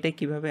জন্য। সেটা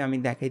কিভাবে আমি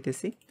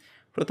দেখাইতেছি।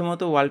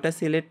 প্রথমত ওয়ালটা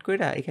সিলেক্ট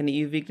করে এখানে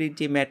ইউভি গ্রিড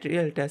যে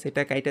ম্যাটেরিয়ালটা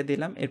সেটা কাইটা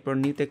দিলাম, এরপর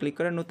নিউতে ক্লিক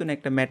করে নতুন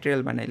একটা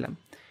ম্যাটেরিয়াল বানাইলাম,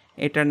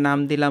 এটার নাম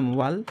দিলাম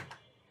ওয়াল।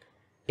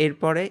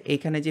 এরপরে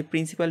এখানে যে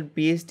প্রিন্সিপাল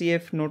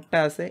বিএসডিএফ নোটটা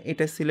আছে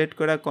এটা সিলেক্ট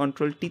করে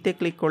কন্ট্রোল টিতে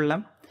ক্লিক করলাম,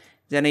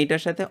 যেন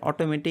এটার সাথে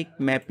automatic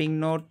mapping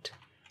note,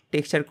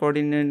 texture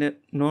coordinate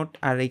note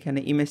আর এখানে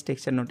ইমেজ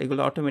টেক্সচার নোট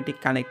এগুলো অটোমেটিক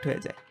কানেক্ট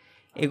হয়ে যায়।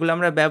 এগুলো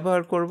আমরা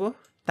ব্যবহার করব,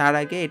 তার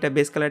আগে এটা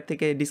বেস কালার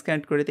থেকে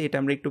ডিসকানেক্ট করে দিই, এটা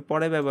আমরা একটু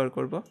পরে ব্যবহার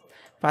করব।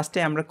 ফার্স্টে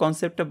আমরা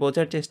কনসেপ্টটা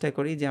বোঝার চেষ্টা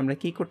করি যে আমরা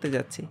কি করতে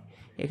যাচ্ছি।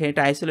 এখানে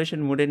এটা আইসোলেশন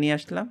মোডে নিয়ে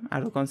আসলাম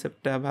আরও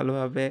কনসেপ্টটা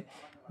ভালোভাবে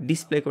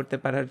ডিসপ্লে করতে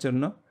পারার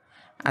জন্য।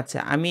 আচ্ছা,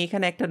 আমি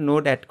এখানে একটা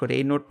নোড অ্যাড করি,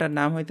 এই নোডটার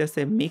নাম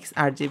হইতেছে মিক্স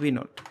আরজিবি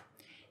নোড।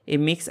 এই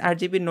মিক্স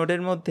আরজিবি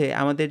নোডের মধ্যে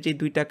আমাদের যে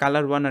দুইটা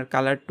কালার 1 আর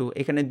কালার 2,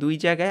 এখানে দুই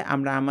জায়গায়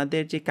আমরা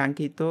আমাদের যে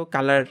কাঙ্ক্ষিত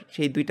কালার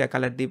সেই দুইটা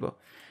কালার দিব।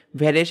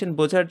 ভ্যারিয়েশন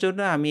বোঝার জন্য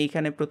আমি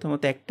এখানে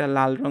প্রথমত একটা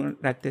লাল রং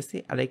রাখতেছি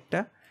আর একটা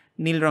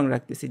নীল রং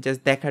রাখতেছি,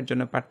 জাস্ট দেখার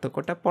জন্য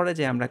পার্থক্যটা, পরে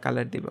যে আমরা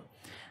কালার দিব।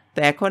 তো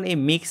এখন এই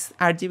মিক্স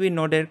আরজিবি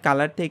নোডের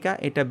কালার থেকে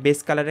এটা বেস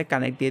কালারে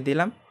কানেক্ট দিয়ে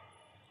দিলাম,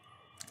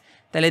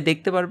 তাহলে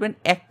দেখতে পারবেন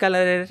এক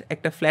কালারের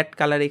একটা ফ্ল্যাট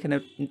কালার এখানে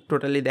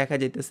টোটালি দেখা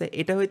যাইতেছে।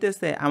 এটা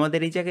হইতেছে আমাদের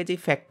এই জায়গায় যে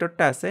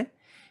ফ্যাক্টরটা আছে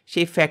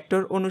সেই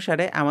ফ্যাক্টর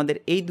অনুসারে আমাদের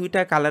এই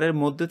দুইটা কালারের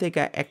মধ্য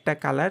থেকে একটা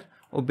কালার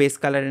ও বেস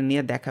কালারে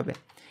নিয়ে দেখাবে।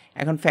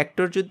 এখন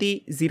ফ্যাক্টর যদি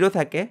 0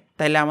 থাকে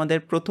তাহলে আমাদের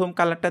প্রথম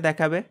কালারটা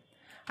দেখাবে,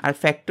 আর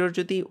ফ্যাক্টর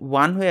যদি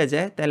 1 হয়ে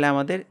যায় তাহলে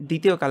আমাদের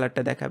দ্বিতীয়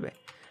কালারটা দেখাবে।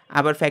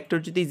 আবার ফ্যাক্টর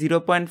যদি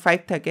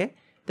 0.5 থাকে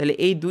তাহলে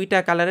এই দুইটা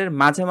কালারের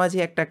মাঝামাঝি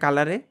একটা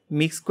কালারে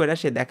মিক্স করে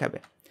সে দেখাবে।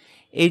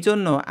 এই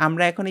জন্য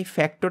আমরা এখন এই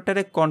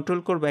ফ্যাক্টরটারে কন্ট্রোল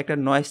করব একটা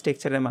নয়েজ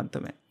টেক্সচারের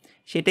মাধ্যমে।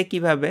 সেটা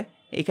কিভাবে,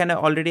 এখানে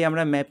অলরেডি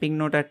আমরা ম্যাপিং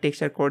নোট আর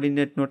টেক্সচার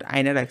কোঅর্ডিনেট নোট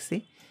আইনে রাখছি।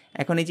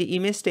 এখন এই যে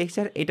ইমেজ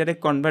টেক্সচার এটারে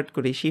কনভার্ট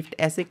করি, শিফট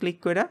এসে ক্লিক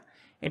করে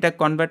এটা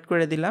কনভার্ট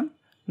করে দিলাম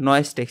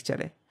নয়েজ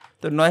টেক্সচারে।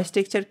 তো নয়েজ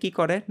টেক্সচার কি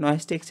করে,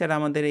 নয়েজ টেক্সচার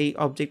আমাদের এই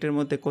অবজেক্টের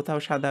মধ্যে কোথাও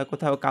সাদা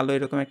কোথাও কালো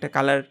এরকম একটা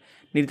কালার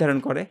নির্ধারণ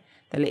করে।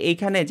 তাহলে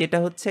এইখানে যেটা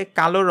হচ্ছে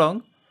কালো রং,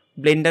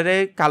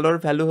 ব্লেন্ডারের কালোর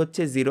ভ্যালু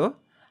হচ্ছে 0,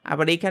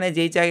 আবার এইখানে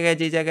যেই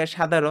জায়গায়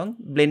সাদা রং,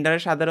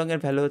 ব্লেন্ডারের সাদা রঙের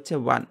ভ্যালু হচ্ছে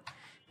 1।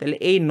 তাহলে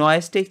এই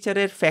নয়েজ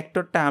টেক্সচারের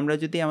ফ্যাক্টরটা আমরা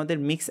যদি আমাদের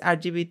মিক্স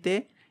আরজিবিতে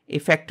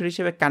এই ফ্যাক্টর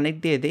হিসেবে কানেক্ট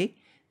দিয়ে দিই,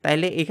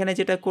 তাহলে এখানে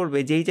যেটা করবে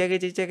যেই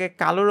জায়গায়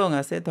কালো রং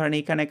আছে, ধরেন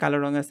এইখানে কালো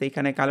রং আছে,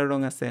 এখানে কালো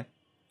রং আছে,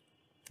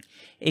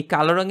 এই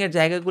কালো রঙের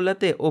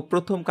জায়গাগুলোতে ও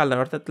প্রথম কালার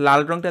অর্থাৎ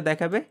লাল রংটা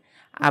দেখাবে।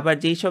 আবার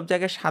যেই সব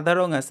জায়গায় সাদা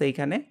রং আছে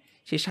এখানে,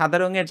 সেই সাদা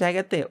রঙের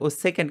জায়গাতে ও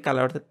সেকেন্ড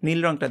কালার অর্থাৎ নীল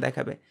রংটা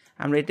দেখাবে।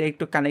 আমরা এটা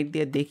একটু কানেক্ট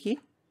দিয়ে দেখি,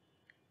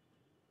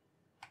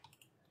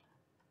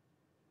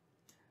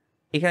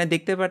 এখানে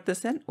দেখতে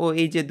পারতেছেন ও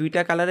এই যে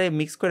দুইটা কালারে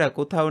মিক্স করে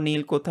কোথাও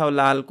নীল কোথাও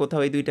লাল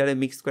কোথাও এই দুইটারে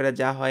মিক্স করে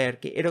যা হয় আর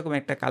কি, এরকম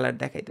একটা কালার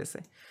দেখাইতেছে।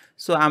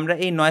 সো আমরা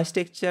এই নয়েজ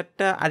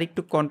টেক্সচারটা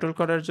আরেকটু কন্ট্রোল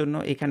করার জন্য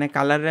এখানে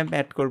কালার র্যাম্প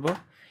অ্যাড করব।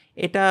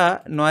 এটা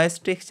নয়েজ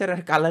টেক্সচার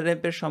আর কালার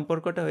র্যাম্পের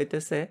সম্পর্কটা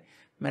হইতেছে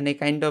মানে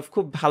কাইন্ড অফ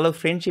খুব ভালো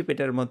ফ্রেন্ডশিপ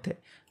এটার মধ্যে।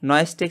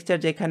 নয়েজ টেক্সচার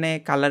যেখানে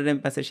কালার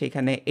র্যাম্প আছে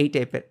সেখানে এই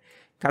টাইপের,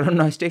 কারণ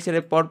নয়েজ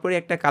টেক্সচারের পরপরই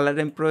একটা কালার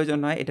র্যাম্প প্রয়োজন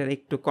হয় এটার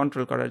একটু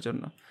কন্ট্রোল করার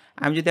জন্য।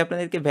 আমি যদি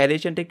আপনাদেরকে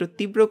ভ্যারিয়েশনটা একটু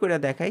তীব্র করে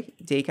দেখাই,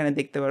 যে এইখানে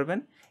দেখতে পারবেন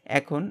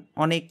এখন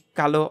অনেক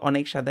কালো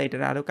অনেক সাদা,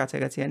 এটার আরও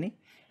কাছাকাছি আনি,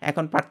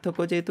 এখন পার্থক্য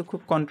যেহেতু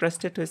খুব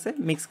কন্ট্রাস্টেড হয়েছে,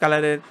 মিক্স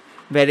কালারের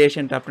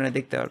ভ্যারিয়েশনটা আপনারা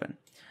দেখতে পারবেন।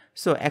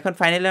 সো এখন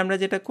ফাইনালি আমরা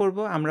যেটা করব,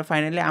 আমরা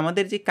ফাইনালি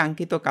আমাদের যে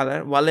কাঙ্ক্ষিত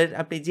কালার, ওয়ালের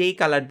আপনি যেই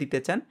কালার দিতে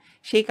চান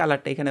সেই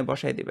কালারটা এখানে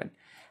বসাই দিবেন।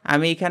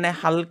 আমি এখানে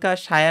হালকা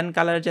সায়ান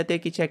কালার জাতীয়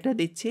কিছু একটা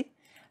দিচ্ছি,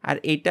 আর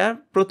এইটা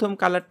প্রথম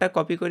কালারটা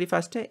কপি করি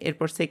ফার্স্টে,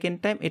 এরপর সেকেন্ড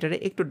টাইম এটারে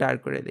একটু ডার্ক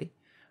করে দিই,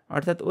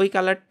 অর্থাৎ ওই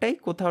কালারটাই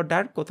কোথাও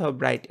ডার্ক কোথাও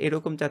ব্রাইট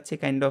এরকম চাচ্ছে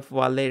কাইন্ড অফ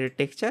ওয়ালের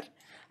টেক্সচার।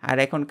 আর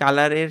এখন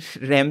কালারের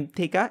র্যাম্প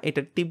থেকে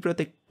এটার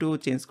তীব্রতা একটু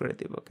চেঞ্জ করে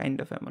দেব কাইন্ড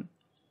অফ এমন।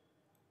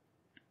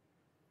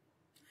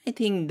 I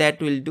think that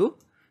will do.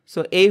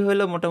 So এই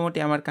হলো মোটামুটি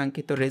আমার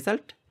কাঙ্ক্ষিত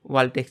রেজাল্ট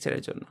ওয়াল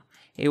টেক্সচারের জন্য।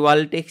 এই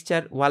ওয়াল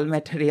টেক্সচার ওয়াল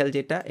ম্যাটেরিয়াল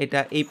যেটা, এটা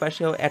এই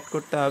পাশেও অ্যাড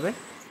করতে হবে।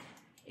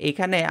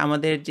 এখানে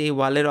আমাদের যে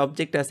ওয়ালের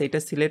অবজেক্ট আছে এটা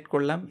সিলেক্ট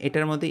করলাম,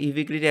 এটার মধ্যে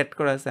ইভি গ্রিড অ্যাড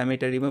করা আছে, আমি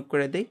এটা রিমুভ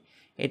করে দিই।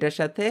 এটার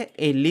সাথে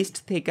এই লিস্ট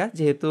থেকে,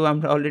 যেহেতু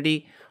আমরা অলরেডি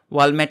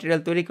ওয়াল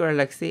ম্যাটেরিয়াল তৈরি করে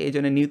রাখছি এই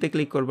জন্য নিউতে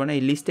ক্লিক করবো না,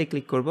 এই লিস্টে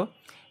ক্লিক করব।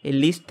 এই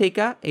লিস্ট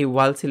থেকে এই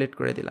ওয়াল সিলেক্ট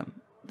করে দিলাম,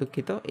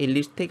 দুঃখিত, এই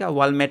লিস্ট থেকে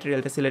ওয়াল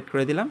ম্যাটেরিয়ালটা সিলেক্ট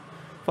করে দিলাম,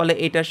 ফলে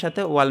এটার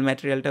সাথে ওয়াল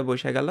ম্যাটেরিয়ালটা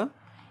বসে গেল।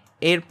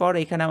 এরপর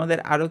এখানে আমাদের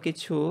আরও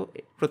কিছু,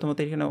 প্রথমত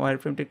এখানে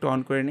ওয়্যারফ্রেমটা একটু অন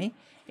করে নিই,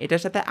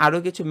 এটার সাথে আরও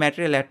কিছু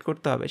ম্যাটেরিয়াল অ্যাড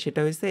করতে হবে। সেটা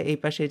হচ্ছে এই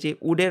পাশে যে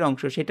উডের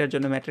অংশ, সেটার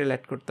জন্য ম্যাটেরিয়াল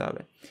অ্যাড করতে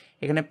হবে।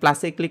 এখানে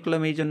প্লাসে ক্লিক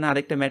করলাম, এই জন্য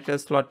আরেকটা ম্যাটেরিয়াল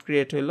স্লট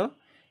ক্রিয়েট হলো।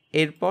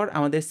 এরপর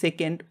আমাদের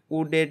সেকেন্ড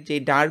উডের যে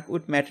ডার্ক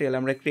উড ম্যাটেরিয়াল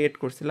আমরা ক্রিয়েট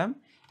করছিলাম,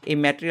 এই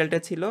ম্যাটেরিয়ালটা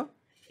ছিল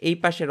এই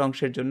পাশের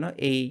অংশের জন্য,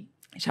 এই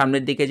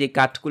সামনের দিকে যে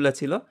কাঠগুলো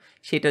ছিল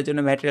সেটার জন্য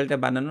ম্যাটেরিয়ালটা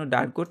বানানো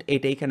ডার্ক উড।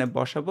 এটা এখানে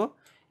বসাবো,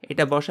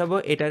 এটা বসাবো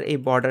এটার এই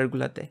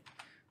বর্ডারগুলোতে।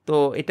 তো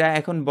এটা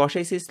এখন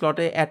বসাইছি,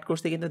 স্লটে অ্যাড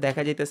করতে কিন্তু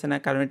দেখা যেতেছে না,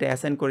 কারণ এটা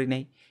অ্যাসাইন করি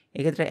নাই।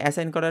 এক্ষেত্রে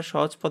অ্যাসাইন করার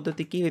সহজ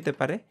পদ্ধতি কী হতে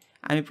পারে,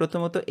 আমি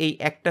প্রথমত এই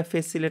একটা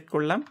ফেস সিলেক্ট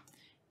করলাম,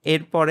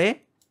 এরপরে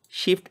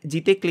শিফট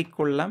জিতে ক্লিক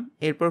করলাম,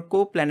 এরপর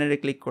প্ল্যানারে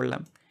ক্লিক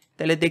করলাম,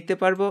 তাহলে দেখতে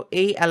পারবো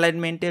এই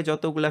অ্যালাইনমেন্টে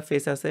যতগুলো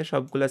ফেস আছে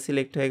সবগুলো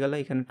সিলেক্ট হয়ে গেল,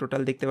 এখানে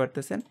টোটাল দেখতে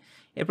পারতেছেন।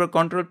 এরপর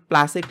কন্ট্রোল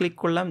প্লাসে ক্লিক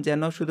করলাম,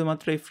 যেন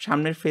শুধুমাত্র এই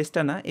সামনের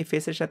ফেসটা না, এই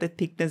ফেসের সাথে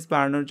থিকনেস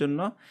বাড়ানোর জন্য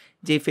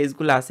যে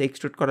ফেসগুলো আছে,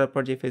 এক্সট্রুড করার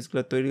পর যে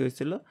ফেসগুলো তৈরি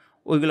হয়েছিল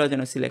ওইগুলো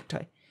যেন সিলেক্ট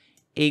হয়।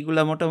 এইগুলো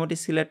মোটামুটি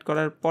সিলেক্ট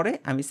করার পরে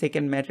আমি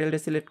সেকেন্ড ম্যাটেরিয়ালটা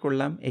সিলেক্ট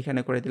করলাম, এখানে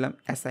করে দিলাম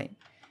অ্যাসাইন।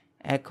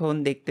 এখন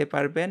দেখতে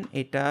পারবেন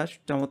এটা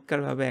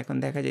চমৎকারভাবে এখন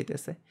দেখা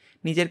যাইতেছে।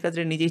 নিজের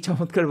কাজে নিজেই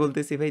চমৎকার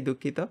বলতেছি ভাই,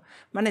 দুঃখিত,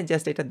 মানে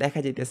জাস্ট এটা দেখা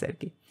যাইতেছে আর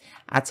কি।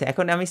 আচ্ছা,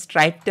 এখন আমি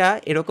স্ট্রাইপটা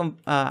এরকম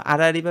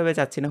আড়াআড়িভাবে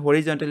চাচ্ছি না,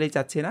 হরিজন্টালি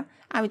চাচ্ছি না,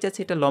 আমি চাচ্ছি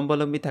এটা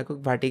লম্বালম্বি থাকুক,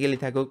 ভার্টিক্যালি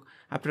থাকুক।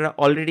 আপনারা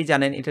অলরেডি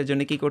জানেন এটার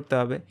জন্য কি করতে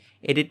হবে।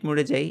 এডিট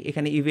মোডে যাই,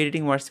 এখানে ইভি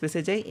এডিটিং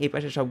ওয়ার্কস্পেসে যাই, এই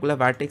পাশে সবগুলো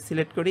ভার্টেক্স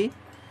সিলেক্ট করি,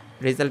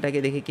 রেজাল্টটাকে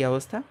দেখি কী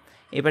অবস্থা।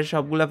 এবার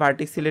সবগুলো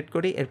ভার্টেক্স সিলেক্ট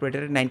করি, এরপর এটা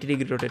 90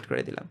 ডিগ্রি রোটেট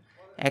করে দিলাম।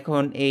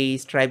 এখন এই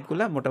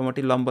স্ট্রাইপগুলো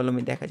মোটামুটি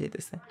লম্বালম্বি দেখা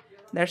যেতেছে।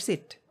 That's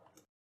it.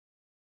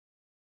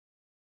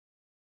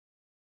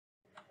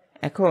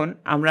 এখন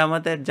আমরা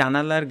আমাদের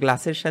জানালার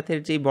গ্লাসের সাথে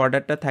যে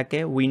বর্ডারটা থাকে,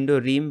 উইন্ডো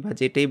রিম বা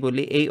যেটাই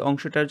বলি, এই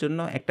অংশটার জন্য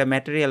একটা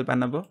ম্যাটেরিয়াল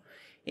বানাবো।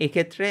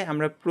 এক্ষেত্রে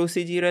আমরা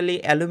প্রসিডিউরালি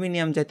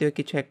অ্যালুমিনিয়াম জাতীয়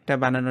কিছু একটা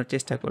বানানোর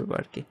চেষ্টা করব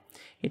আর কি।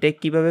 এটা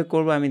কিভাবে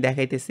করব আমি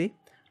দেখাইতেছি।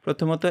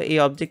 প্রথমত এই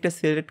অবজেক্টটা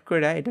সিলেক্ট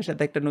করে এটার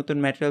সাথে একটা নতুন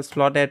ম্যাটেরিয়াল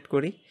স্লট অ্যাড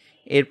করি,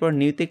 এরপর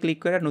নিউতে ক্লিক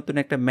করে নতুন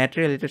একটা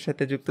ম্যাটেরিয়াল এটার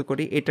সাথে যুক্ত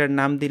করি, এটার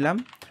নাম দিলাম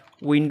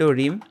উইন্ডো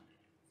রিম।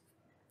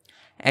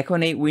 এখন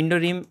এই উইন্ডো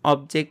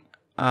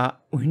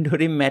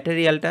রিম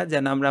ম্যাটেরিয়ালটা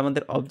যেন আমরা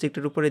আমাদের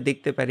অবজেক্টের উপরে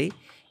দেখতে পারি,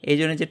 এই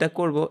জন্য যেটা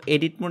করব,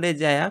 এডিট মোডে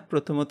যায়া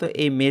প্রথমত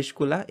এই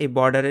মেশগুলা, এই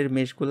বর্ডারের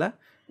মেশগুলা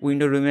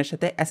উইন্ডো রিমের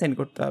সাথে অ্যাসাইন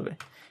করতে হবে।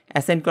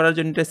 অ্যাসাইন করার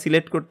জন্য এটা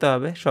সিলেক্ট করতে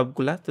হবে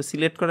সবগুলা। তো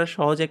সিলেক্ট করার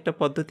সহজ একটা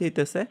পদ্ধতি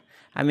হইতেছে,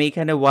 আমি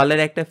এখানে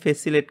ওয়ালের একটা ফেস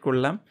সিলেক্ট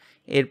করলাম,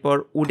 এরপর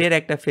উডের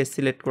একটা ফেস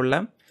সিলেক্ট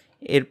করলাম,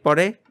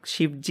 এরপরে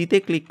শিফট জিতে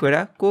ক্লিক করে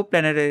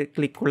প্ল্যানারে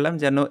ক্লিক করলাম,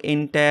 যেন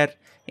এন্টায়ার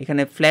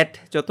এখানে ফ্ল্যাট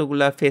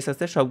যতগুলা ফেস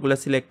আছে সবগুলো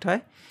সিলেক্ট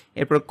হয়।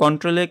 এরপর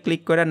কন্ট্রোলে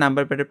ক্লিক করে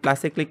নাম্বার প্যাডের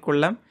প্লাসে ক্লিক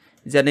করলাম,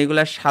 যেন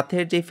এগুলার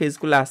সাথের যে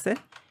ফেসগুলো আছে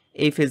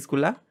এই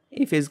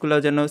ফেসগুলো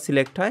যেন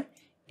সিলেক্ট হয়।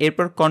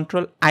 এরপর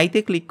কন্ট্রোল আইতে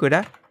ক্লিক করে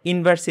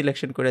ইনভার্স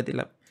সিলেকশন করে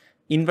দিলাম।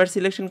 ইনভার্স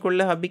সিলেকশন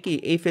করলে হবে কি,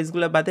 এই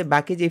ফেসগুলো বাদে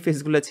বাকি যে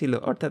ফেসগুলো ছিল,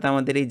 অর্থাৎ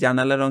আমাদের এই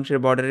জানালার অংশের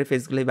বর্ডারের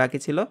ফেসগুলোই বাকি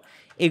ছিল,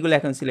 এগুলো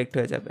এখন সিলেক্ট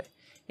হয়ে যাবে।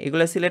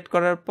 এগুলো সিলেক্ট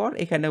করার পর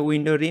এখানে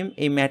উইন্ডো রিম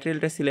এই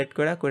ম্যাটেরিয়ালটা সিলেক্ট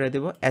করে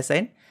দেবো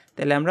অ্যাসাইন।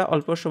 তাহলে আমরা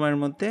অল্প সময়ের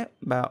মধ্যে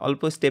বা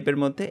অল্প স্টেপের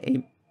মধ্যে এই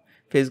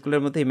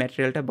ফেসগুলোর মধ্যে এই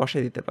ম্যাটেরিয়ালটা বসে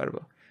দিতে পারবো।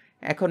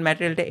 এখন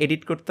ম্যাটেরিয়ালটা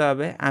এডিট করতে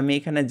হবে। আমি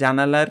এখানে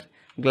জানালার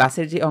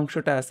গ্লাসের যে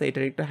অংশটা আছে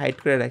এটার একটু হাইড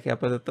করে রাখি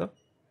আপাতত,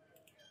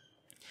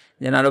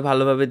 যেন আরও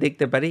ভালোভাবে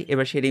দেখতে পারি।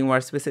 এবার শেডিং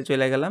ওয়ার্কস্পেসে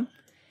চলে গেলাম।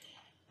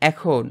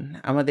 এখন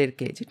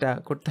আমাদেরকে যেটা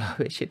করতে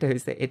হবে সেটা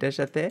হচ্ছে এটার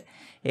সাথে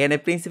এখানে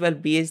প্রিন্সিপাল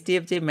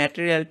বিএসডিএফ যে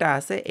ম্যাটেরিয়ালটা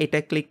আছে এটা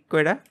ক্লিক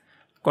করে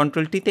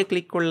কন্ট্রোল টিতে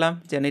ক্লিক করলাম,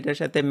 যেন এটার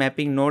সাথে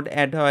ম্যাপিং নোড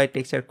অ্যাড হয়,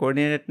 টেক্সচার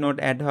কোঅর্ডিনেট নোড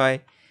অ্যাড হয়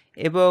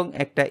এবং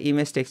একটা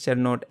ইমেজ টেক্সচার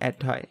নোড অ্যাড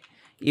হয়।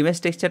 ইমেজ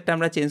টেক্সচারটা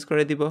আমরা চেঞ্জ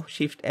করে দিব,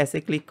 শিফট এসে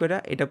ক্লিক করে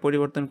এটা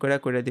পরিবর্তন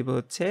করে দিব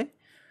হচ্ছে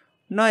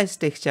নয়েজ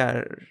টেক্সচার।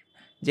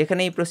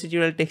 যেখানে এই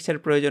প্রসিডিউরাল টেক্সচার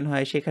প্রয়োজন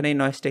হয় সেখানেই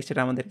নয়েজ টেক্সচার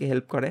আমাদেরকে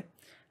হেল্প করে।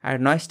 আর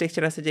নয়েজ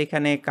টেক্সচার আছে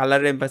যেখানে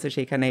কালার র্যাম্প আছে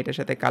সেখানে এটার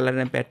সাথে কালার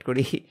র্যাম্প অ্যাড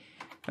করি।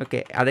 ওকে,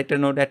 আরেকটা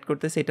নোড অ্যাড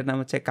করতেছে, এটার নাম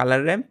হচ্ছে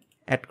কালার র্যাম্প,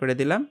 অ্যাড করে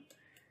দিলাম।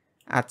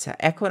 আচ্ছা,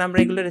 এখন আমরা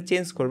এগুলো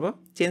চেঞ্জ করব।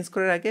 চেঞ্জ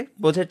করার আগে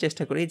বোঝার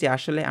চেষ্টা করি যে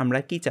আসলে আমরা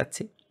কি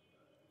চাচ্ছি।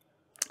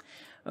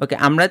 ওকে,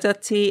 আমরা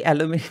চাচ্ছি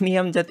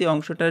অ্যালুমিনিয়াম জাতীয়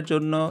অংশটার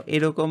জন্য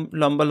এরকম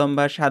লম্বা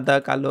লম্বা সাদা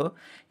কালো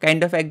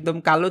কাইন্ড অফ একদম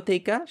কালো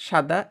থেকে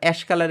সাদা অ্যাশ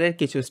কালারের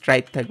কিছু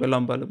স্ট্রাইপ থাকবে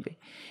লম্বালম্বি।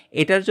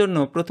 এটার জন্য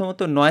প্রথমত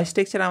নয়েজ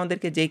টেক্সচার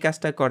আমাদেরকে যেই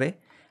কাজটা করে,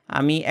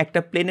 আমি একটা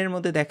প্লেনের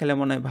মধ্যে দেখালে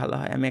মনে হয় ভালো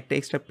হয়। আমি একটা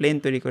এক্সট্রা প্লেন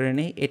তৈরি করে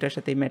নিই, এটার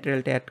সাথে এই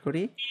ম্যাটেরিয়ালটা অ্যাড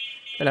করি,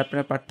 তাহলে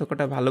আপনারা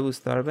পার্থক্যটা ভালো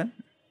বুঝতে পারবেন।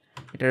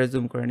 এটা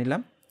জুম করে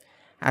নিলাম।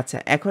 আচ্ছা,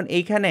 এখন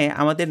এইখানে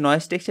আমাদের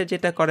নয়েজ টেক্সচার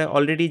যেটা করে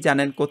অলরেডি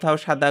জানেন, কোথাও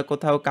সাদা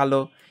কোথাও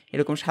কালো,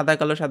 এরকম সাদা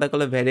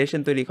কালো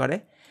ভ্যারিয়েশন তৈরি করে।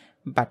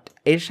 বাট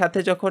এর সাথে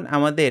যখন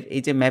আমাদের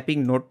এই যে ম্যাপিং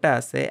নোটটা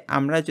আছে,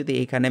 আমরা যদি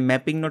এখানে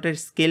ম্যাপিং নোটের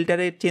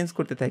স্কেলটারে চেঞ্জ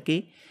করতে থাকি,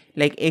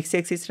 লাইক এক্স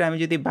অ্যাক্সিসটা আমি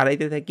যদি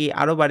বাড়াইতে থাকি,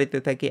 আরও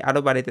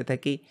বাড়াইতে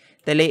থাকি,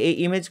 তাহলে এই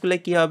ইমেজগুলো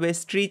কী হবে,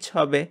 স্ট্রিচ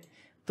হবে,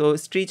 তো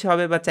স্ট্রিচ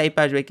হবে বা চাইপা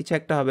আসবে, কিছু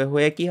একটা হবে,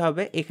 হয়ে কি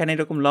হবে, এখানে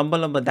এরকম লম্বা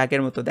লম্বা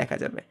দাগের মতো দেখা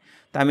যাবে।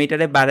 তো আমি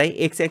এটারে বাড়াই,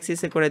 এক্স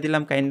অ্যাক্সিসে করে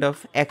দিলাম কাইন্ড অফ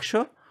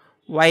 100,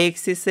 ওয়াই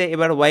অ্যাক্সিসে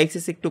এবার ওয়াই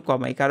অ্যাক্সিস একটু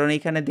কমাই, কারণ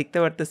এখানে দেখতে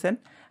পারতেছেন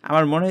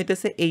আমার মনে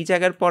হইতেছে এই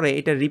জায়গার পরে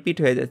এটা রিপিট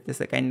হয়ে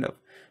যাচ্ছে কাইন্ড অফ।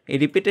 এই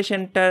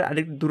রিপিটেশনটার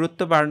আরেকটু দূরত্ব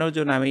বাড়ানোর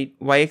জন্য আমি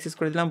ওয়াই অ্যাক্সিস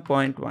করে দিলাম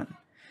 0.1।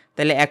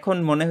 তাহলে এখন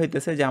মনে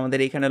হইতেছে যে আমাদের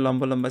এখানে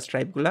লম্বা লম্বা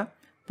স্ট্রাইপগুলা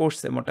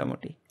পড়ছে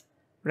মোটামুটি,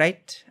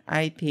 রাইট?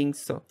 I think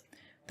so.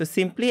 তো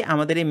সিম্পলি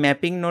আমাদের এই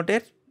ম্যাপিং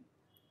নোটের,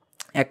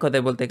 এক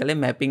কথায় বলতে গেলে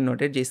ম্যাপিং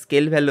নোটের যে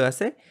স্কেল ভ্যালু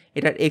আছে,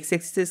 এটার এক্স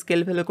অ্যাক্সিসের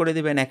স্কেল ভ্যালু করে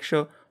দেবেন 100,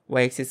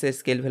 ওয়াই অ্যাক্সিসের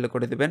স্কেল ভ্যালু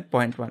করে দেবেন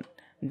 0.1,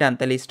 ডান।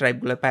 তাহলে এই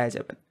স্ট্রাইপগুলো পাওয়া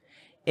যাবেন।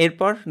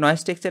 এরপর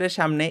নয়েজ টেক্সচারের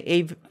সামনে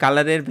এই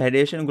কালারের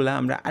ভ্যারিয়েশনগুলো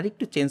আমরা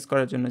আরেকটু চেঞ্জ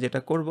করার জন্য যেটা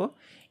করব,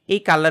 এই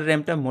কালার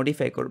র্যাম্পটা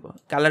মডিফাই করব।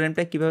 কালার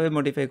র্যাম্পটা কীভাবে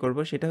মডিফাই করব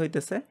সেটা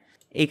হইতেছে,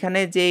 এখানে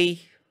যেই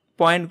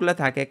পয়েন্টগুলো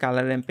থাকে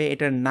কালার র্যাম্পে,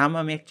 এটার নাম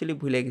আমি অ্যাকচুয়ালি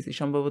ভুলে গেছি,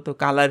 সম্ভবত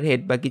কালার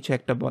হেড বা কিছু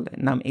একটা বলে,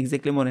 নাম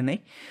এক্স্যাক্টলি মনে নেই।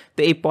 তো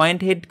এই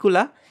পয়েন্ট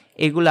হেডগুলা,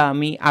 এগুলা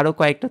আমি আরও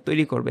কয়েকটা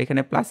তৈরি করব।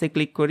 এখানে প্লাসে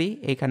ক্লিক করি,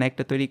 এখানে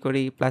একটা তৈরি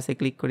করি, প্লাসে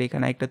ক্লিক করি,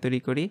 এখানে একটা তৈরি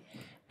করি,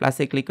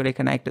 প্লাসে ক্লিক করে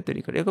এখানে একটা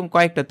তৈরি করি, এরকম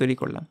কয়েকটা তৈরি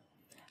করলাম।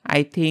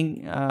 আই থিঙ্ক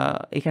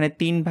এখানে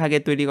 3 ভাগে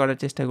তৈরি করার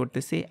চেষ্টা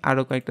করতেছি,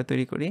 আরও কয়েকটা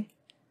তৈরি করি।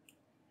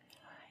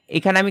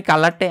 এখানে আমি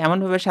কালারটা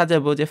এমনভাবে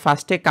সাজাবো যে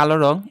ফার্স্টে কালো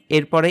রং,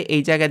 এরপরে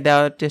এই জায়গায়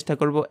দেওয়ার চেষ্টা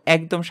করব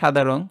একদম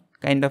সাদা রং,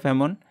 কাইন্ড অফ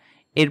এমন।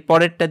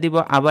 এরপরেরটা দিব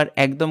আবার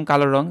একদম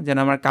কালো রং, যেন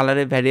আমার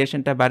কালারের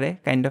ভ্যারিয়েশনটা বাড়ে,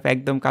 কাইন্ড অফ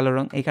একদম কালো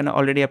রং। এখানে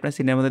অলরেডি আপনার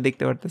সিনের মধ্যে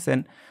দেখতে পারতেছেন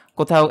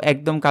কোথাও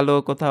একদম কালো,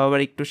 কোথাও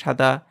আবার একটু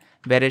সাদা,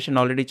 ভ্যারিয়েশন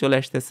অলরেডি চলে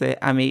আসতেছে।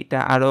 আমি এটা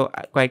আরও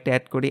কয়েকটা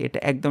অ্যাড করি, এটা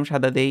একদম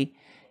সাদা দেই,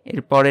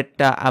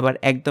 এরপরেরটা আবার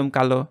একদম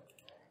কালো,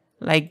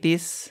 লাইক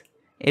দিস।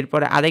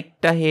 এরপরে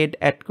আরেকটা হেড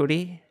অ্যাড করি,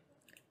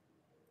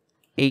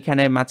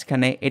 এইখানে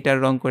মাঝখানে এটার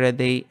রং করে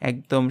দেই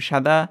একদম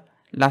সাদা,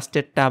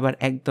 লাস্টেরটা আবার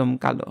একদম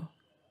কালো,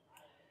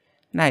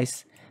 নাইস।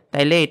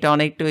 তাইলে এটা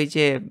অনেকটা ওই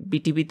যে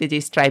বিটিভিতে যে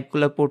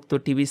স্ট্রাইপগুলো পড়তো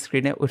টিভি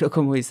স্ক্রিনে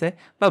ওইরকম হয়েছে,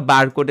 বা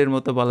বারকোডের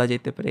মতো বলা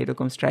যেতে পারে,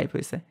 এরকম স্ট্রাইপ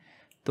হয়েছে।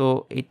 তো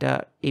এটা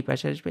এই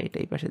পাশে আসবে, এটা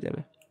এই পাশে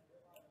যাবে।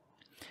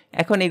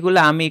 এখন এগুলো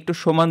আমি একটু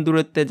সমান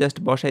দূরত্বে জাস্ট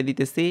বসাই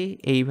দিতেছি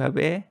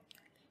এইভাবে,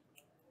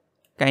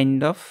 কাইন্ড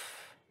অফ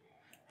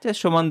জাস্ট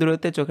সমান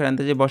দূরত্বে চোখের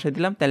আন্দাজে বসাই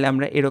দিলাম, তাহলে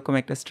আমরা এরকম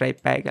একটা স্ট্রাইপ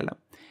পেয়ে গেলাম।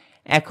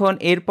 এখন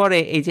এরপরে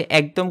এই যে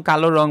একদম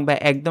কালো রং বা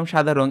একদম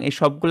সাদা রং, এই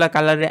সবগুলা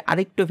কালারে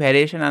আরেকটু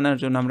ভ্যারিয়েশন আনার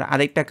জন্য আমরা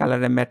আরেকটা কালার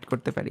র্যাম্প অ্যাড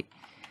করতে পারি।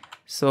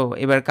 সো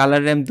এবার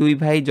কালার র্যাম্প 2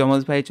 ভাই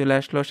যমজ ভাই চলে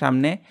আসলো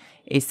সামনে।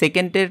 এই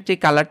সেকেন্ডের যে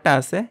কালারটা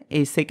আছে,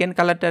 এই সেকেন্ড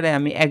কালারটারে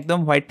আমি একদম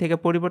হোয়াইট থেকে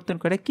পরিবর্তন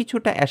করে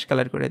কিছুটা অ্যাশ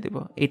কালার করে দেব,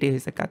 এটাই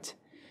হয়েছে কাজ।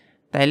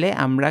 তাইলে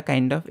আমরা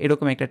কাইন্ড অফ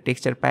এরকম একটা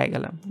টেক্সচার পেয়ে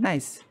গেলাম,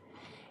 নাইস।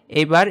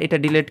 এবার এটা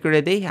ডিলিট করে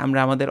দিই, আমরা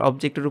আমাদের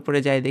অবজেক্টের উপরে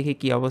যাই, দেখি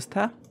কি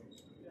অবস্থা।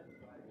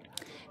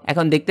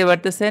 এখন দেখতে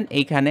পারতেছেন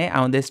এইখানে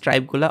আমাদের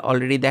স্ট্রাইপগুলো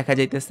অলরেডি দেখা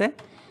যাইতেছে।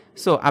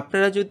 সো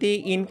আপনারা যদি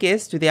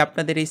ইনকেস যদি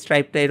আপনাদের এই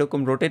স্ট্রাইপটা এরকম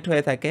রোটেট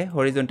হয়ে থাকে,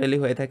 হরিজন্টালি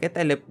হয়ে থাকে,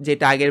 তাহলে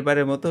যেটা আগের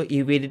বারের মতো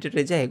ইউভি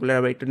এডিটরে যায় এগুলো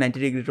আবার একটু 90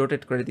 ডিগ্রি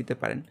রোটেট করে দিতে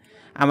পারেন।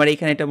 আমার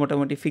এইখানে এটা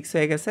মোটামুটি ফিক্স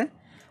হয়ে গেছে।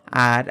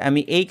 আর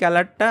আমি এই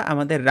কালারটা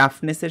আমাদের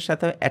রাফনেসের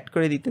সাথে অ্যাড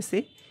করে দিতেছি,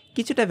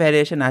 কিছুটা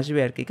ভ্যারিয়েশন আসবে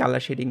আর কি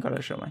কালার শেডিং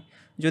করার সময়।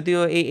 যদিও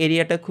এই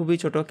এরিয়াটা খুবই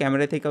ছোট,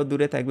 ক্যামেরা থেকেও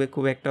দূরে থাকবে,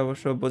 খুব একটা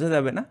অবশ্য বোঝা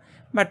যাবে না,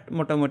 বাট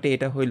মোটামুটি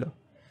এটা হইল।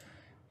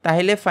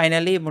 তাহলে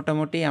ফাইনালি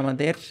মোটামুটি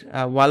আমাদের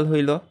ওয়াল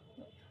হইল,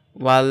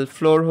 ওয়াল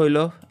ফ্লোর হইল,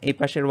 এই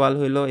পাশের ওয়াল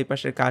হইল, এই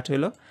পাশের কাঠ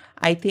হইল।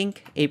 আই থিঙ্ক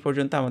এই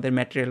পর্যন্ত আমাদের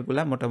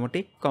ম্যাটেরিয়ালগুলো মোটামুটি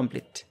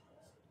কমপ্লিট।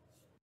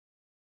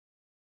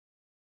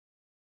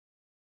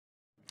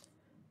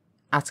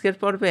 আজকের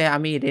পর্বে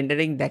আমি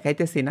রেন্ডারিং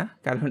দেখাইতেছি না,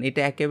 কারণ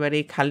এটা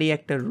একেবারেই খালি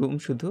একটা রুম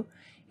শুধু,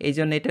 এই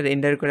জন্য এটা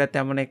রেন্ডার করা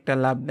তেমন একটা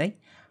লাভ নাই।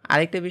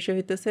 আরেকটা বিষয়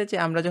হইতেছে যে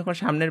আমরা যখন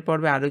সামনের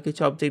পর্বে আরও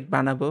কিছু অবজেক্ট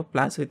বানাবো,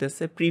 প্লাস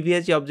হইতেছে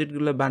প্রিভিয়াস যে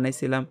অবজেক্টগুলো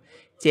বানাইছিলাম,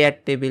 চেয়ার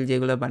টেবিল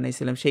যেগুলো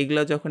বানাইছিলাম,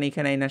 সেইগুলো যখন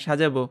এখানে এনে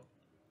সাজাবো,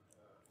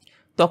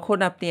 তখন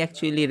আপনি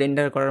অ্যাকচুয়ালি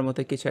রেন্ডার করার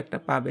মতো কিছু একটা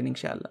পাবেন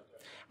ইনশাআল্লাহ।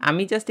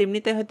 আমি জাস্ট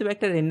এমনিতে হয়তো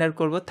একটা রেন্ডার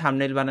করব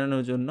থাম্বনেল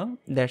বানানোর জন্য,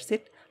 দ্যাটস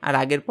ইট। আর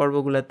আগের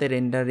পর্বগুলোতে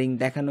রেন্ডারিং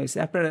দেখানো হয়েছে,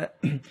 আপনারা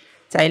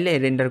চাইলে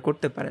রেন্ডার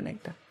করতে পারেন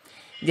একটা।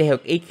 যাই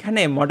হোক,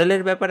 এইখানে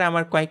মডেলের ব্যাপারে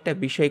আমার কয়েকটা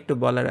বিষয় একটু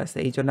বলার আছে,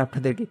 এই জন্য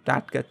আপনাদেরকে একটু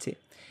আটকাচ্ছি।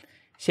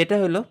 সেটা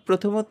হলো,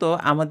 প্রথমত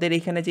আমাদের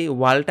এখানে যে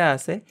ওয়ালটা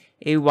আছে,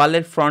 এই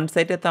ওয়ালের ফ্রন্ট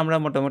সাইডে তো আমরা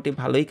মোটামুটি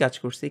ভালোই কাজ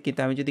করছি, কিন্তু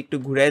আমি যদি একটু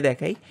ঘুরে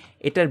দেখাই,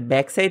 এটার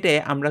ব্যাক সাইডে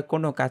আমরা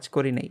কোনো কাজ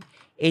করি নাই।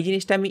 এই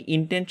জিনিসটা আমি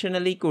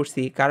ইন্টেনশনালি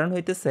করছি, কারণ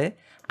হইতেছে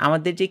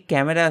আমাদের যে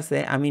ক্যামেরা আছে,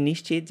 আমি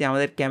নিশ্চিত যে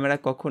আমাদের ক্যামেরা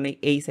কখনোই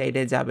এই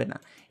সাইডে যাবে না,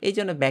 এই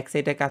জন্য ব্যাক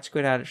সাইডে কাজ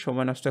করে আর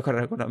সময় নষ্ট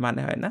করার কোনো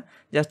মানে হয় না,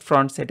 জাস্ট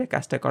ফ্রন্ট সাইডে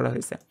কাজটা করা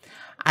হয়েছে।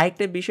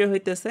 আরেকটা বিষয়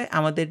হইতেছে,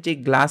 আমাদের যে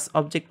গ্লাস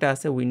অবজেক্টটা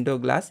আছে, উইন্ডো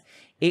গ্লাস,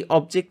 এই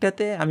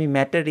অবজেক্টটাতে আমি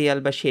ম্যাটেরিয়াল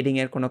বা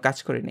শেডিংয়ের কোনো কাজ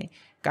করিনি,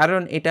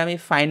 কারণ এটা আমি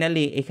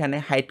ফাইনালি এখানে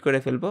হাইড করে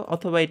ফেলবো,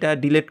 অথবা এটা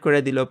ডিলিট করে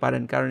দিলেও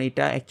পারেন, কারণ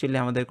এটা অ্যাকচুয়ালি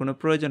আমাদের কোনো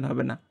প্রয়োজন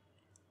হবে না।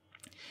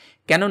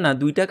 কেননা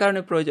দুইটা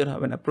কারণে প্রয়োজন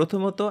হবে না।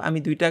 প্রথমত, আমি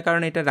দুইটা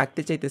কারণে এটা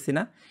রাখতে চাইতেছি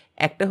না।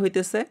 একটা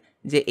হইতেছে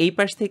যে এই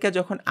পাশ থেকে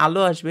যখন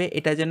আলো আসবে,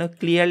 এটা যেন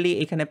ক্লিয়ারলি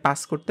এখানে পাস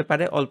করতে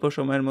পারে অল্প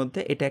সময়ের মধ্যে,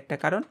 এটা একটা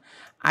কারণ।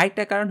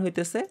 আরেকটা কারণ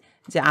হইতেছে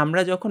যে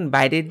আমরা যখন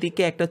বাইরের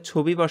দিকে একটা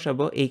ছবি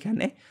বসাবো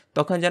এইখানে,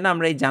 তখন যেন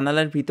আমরা এই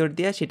জানালার ভিতর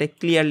দিয়ে সেটা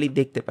ক্লিয়ারলি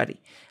দেখতে পারি।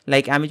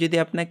 লাইক আমি যদি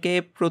আপনাকে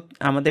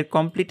আমাদের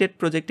কমপ্লিটেড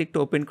প্রজেক্ট একটু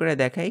ওপেন করে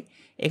দেখাই,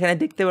 এখানে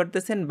দেখতে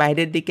পারতেছেন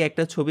বাইরের দিকে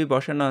একটা ছবি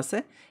বসানো আছে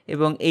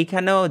এবং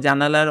এইখানেও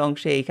জানালার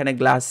অংশে এইখানে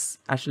গ্লাস,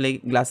 আসলে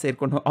গ্লাসের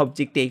কোনো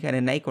অবজেক্ট এইখানে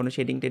নাই, কোনো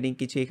শেডিং টেডিং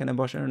কিছু এখানে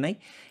বসানো নাই,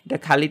 এটা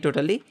খালি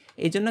টোটালি।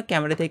 এই জন্য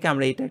ক্যামেরা থেকে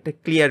আমরা এটা একটা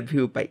ক্লিয়ার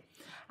ভিউ পাই।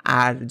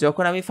 আর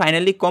যখন আমি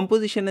ফাইনালি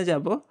কম্পোজিশনে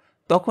যাব,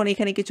 তখন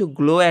এখানে কিছু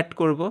গ্লো অ্যাড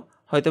করব,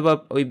 হয়তোবা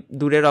ওই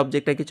দূরের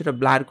অবজেক্টটা কিছুটা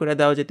ব্লার করে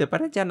দেওয়া যেতে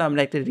পারে যেন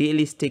আমরা একটা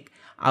realistic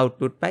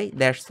output pi.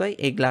 That's why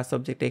এই গ্লাস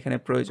অবজেক্টটা এখানে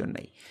প্রয়োজন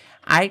নেই।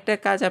 আরেকটা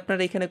কাজ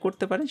আপনারা এখানে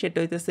করতে পারেন, সেটা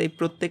হইতেছে এই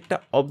প্রত্যেকটা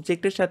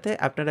অবজেক্টের সাথে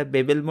আপনারা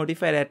বেবেল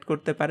মডিফায়ার অ্যাড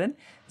করতে পারেন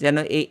যেন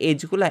এই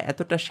এজগুলো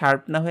এতটা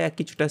শার্প না হয়ে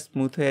কিছুটা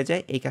স্মুথ হয়ে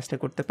যায়, এই কাজটা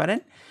করতে পারেন।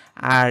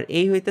 আর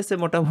এই হইতেছে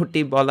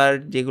মোটামুটি বলার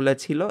যেগুলো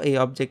ছিল এই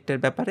অবজেক্টের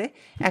ব্যাপারে।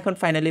 এখন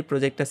ফাইনালি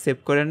প্রজেক্টটা সেভ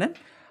করে নেন।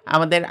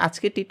 আমাদের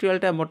আজকের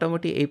টিউটোরিয়ালটা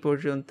মোটামুটি এই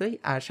পর্যন্তই।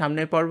 আর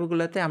সামনের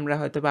পর্বগুলোতে আমরা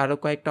হয়তো আরও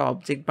কয়েকটা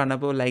অবজেক্ট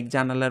বানাবো, লাইক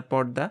জানালার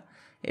পর্দা,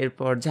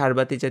 এরপর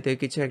ঝাড়বাতি জাতীয়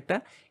কিছু একটা।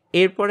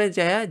 এরপরে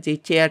যায় যে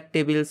চেয়ার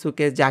টেবিল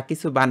সুকেস যা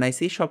কিছু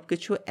বানাইছি সব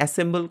কিছু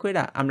অ্যাসেম্বল করে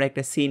আমরা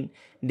একটা সিন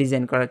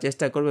ডিজাইন করার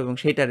চেষ্টা করবো এবং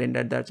সেটা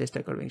রেন্ডার দেওয়ার চেষ্টা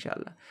করবো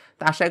ইনশাআল্লাহ।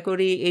 তো আশা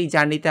করি এই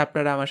জার্নিতে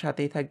আপনারা আমার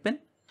সাথেই থাকবেন।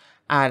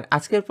 আর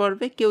আজকের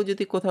পর্বে কেউ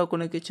যদি কোথাও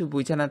কোনো কিছু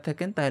বুঝে না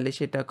থাকেন তাহলে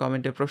সেটা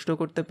কমেন্টে প্রশ্ন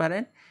করতে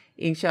পারেন।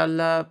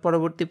 ইনশাআল্লাহ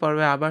পরবর্তী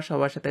পর্বে আবার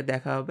সবার সাথে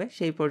দেখা হবে।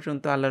 সেই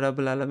পর্যন্ত আল্লাহ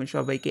রাব্বুল আলামিন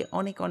সবাইকে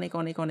অনেক অনেক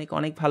অনেক অনেক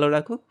অনেক ভালো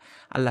রাখুক।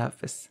 আল্লাহ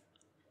হাফেজ।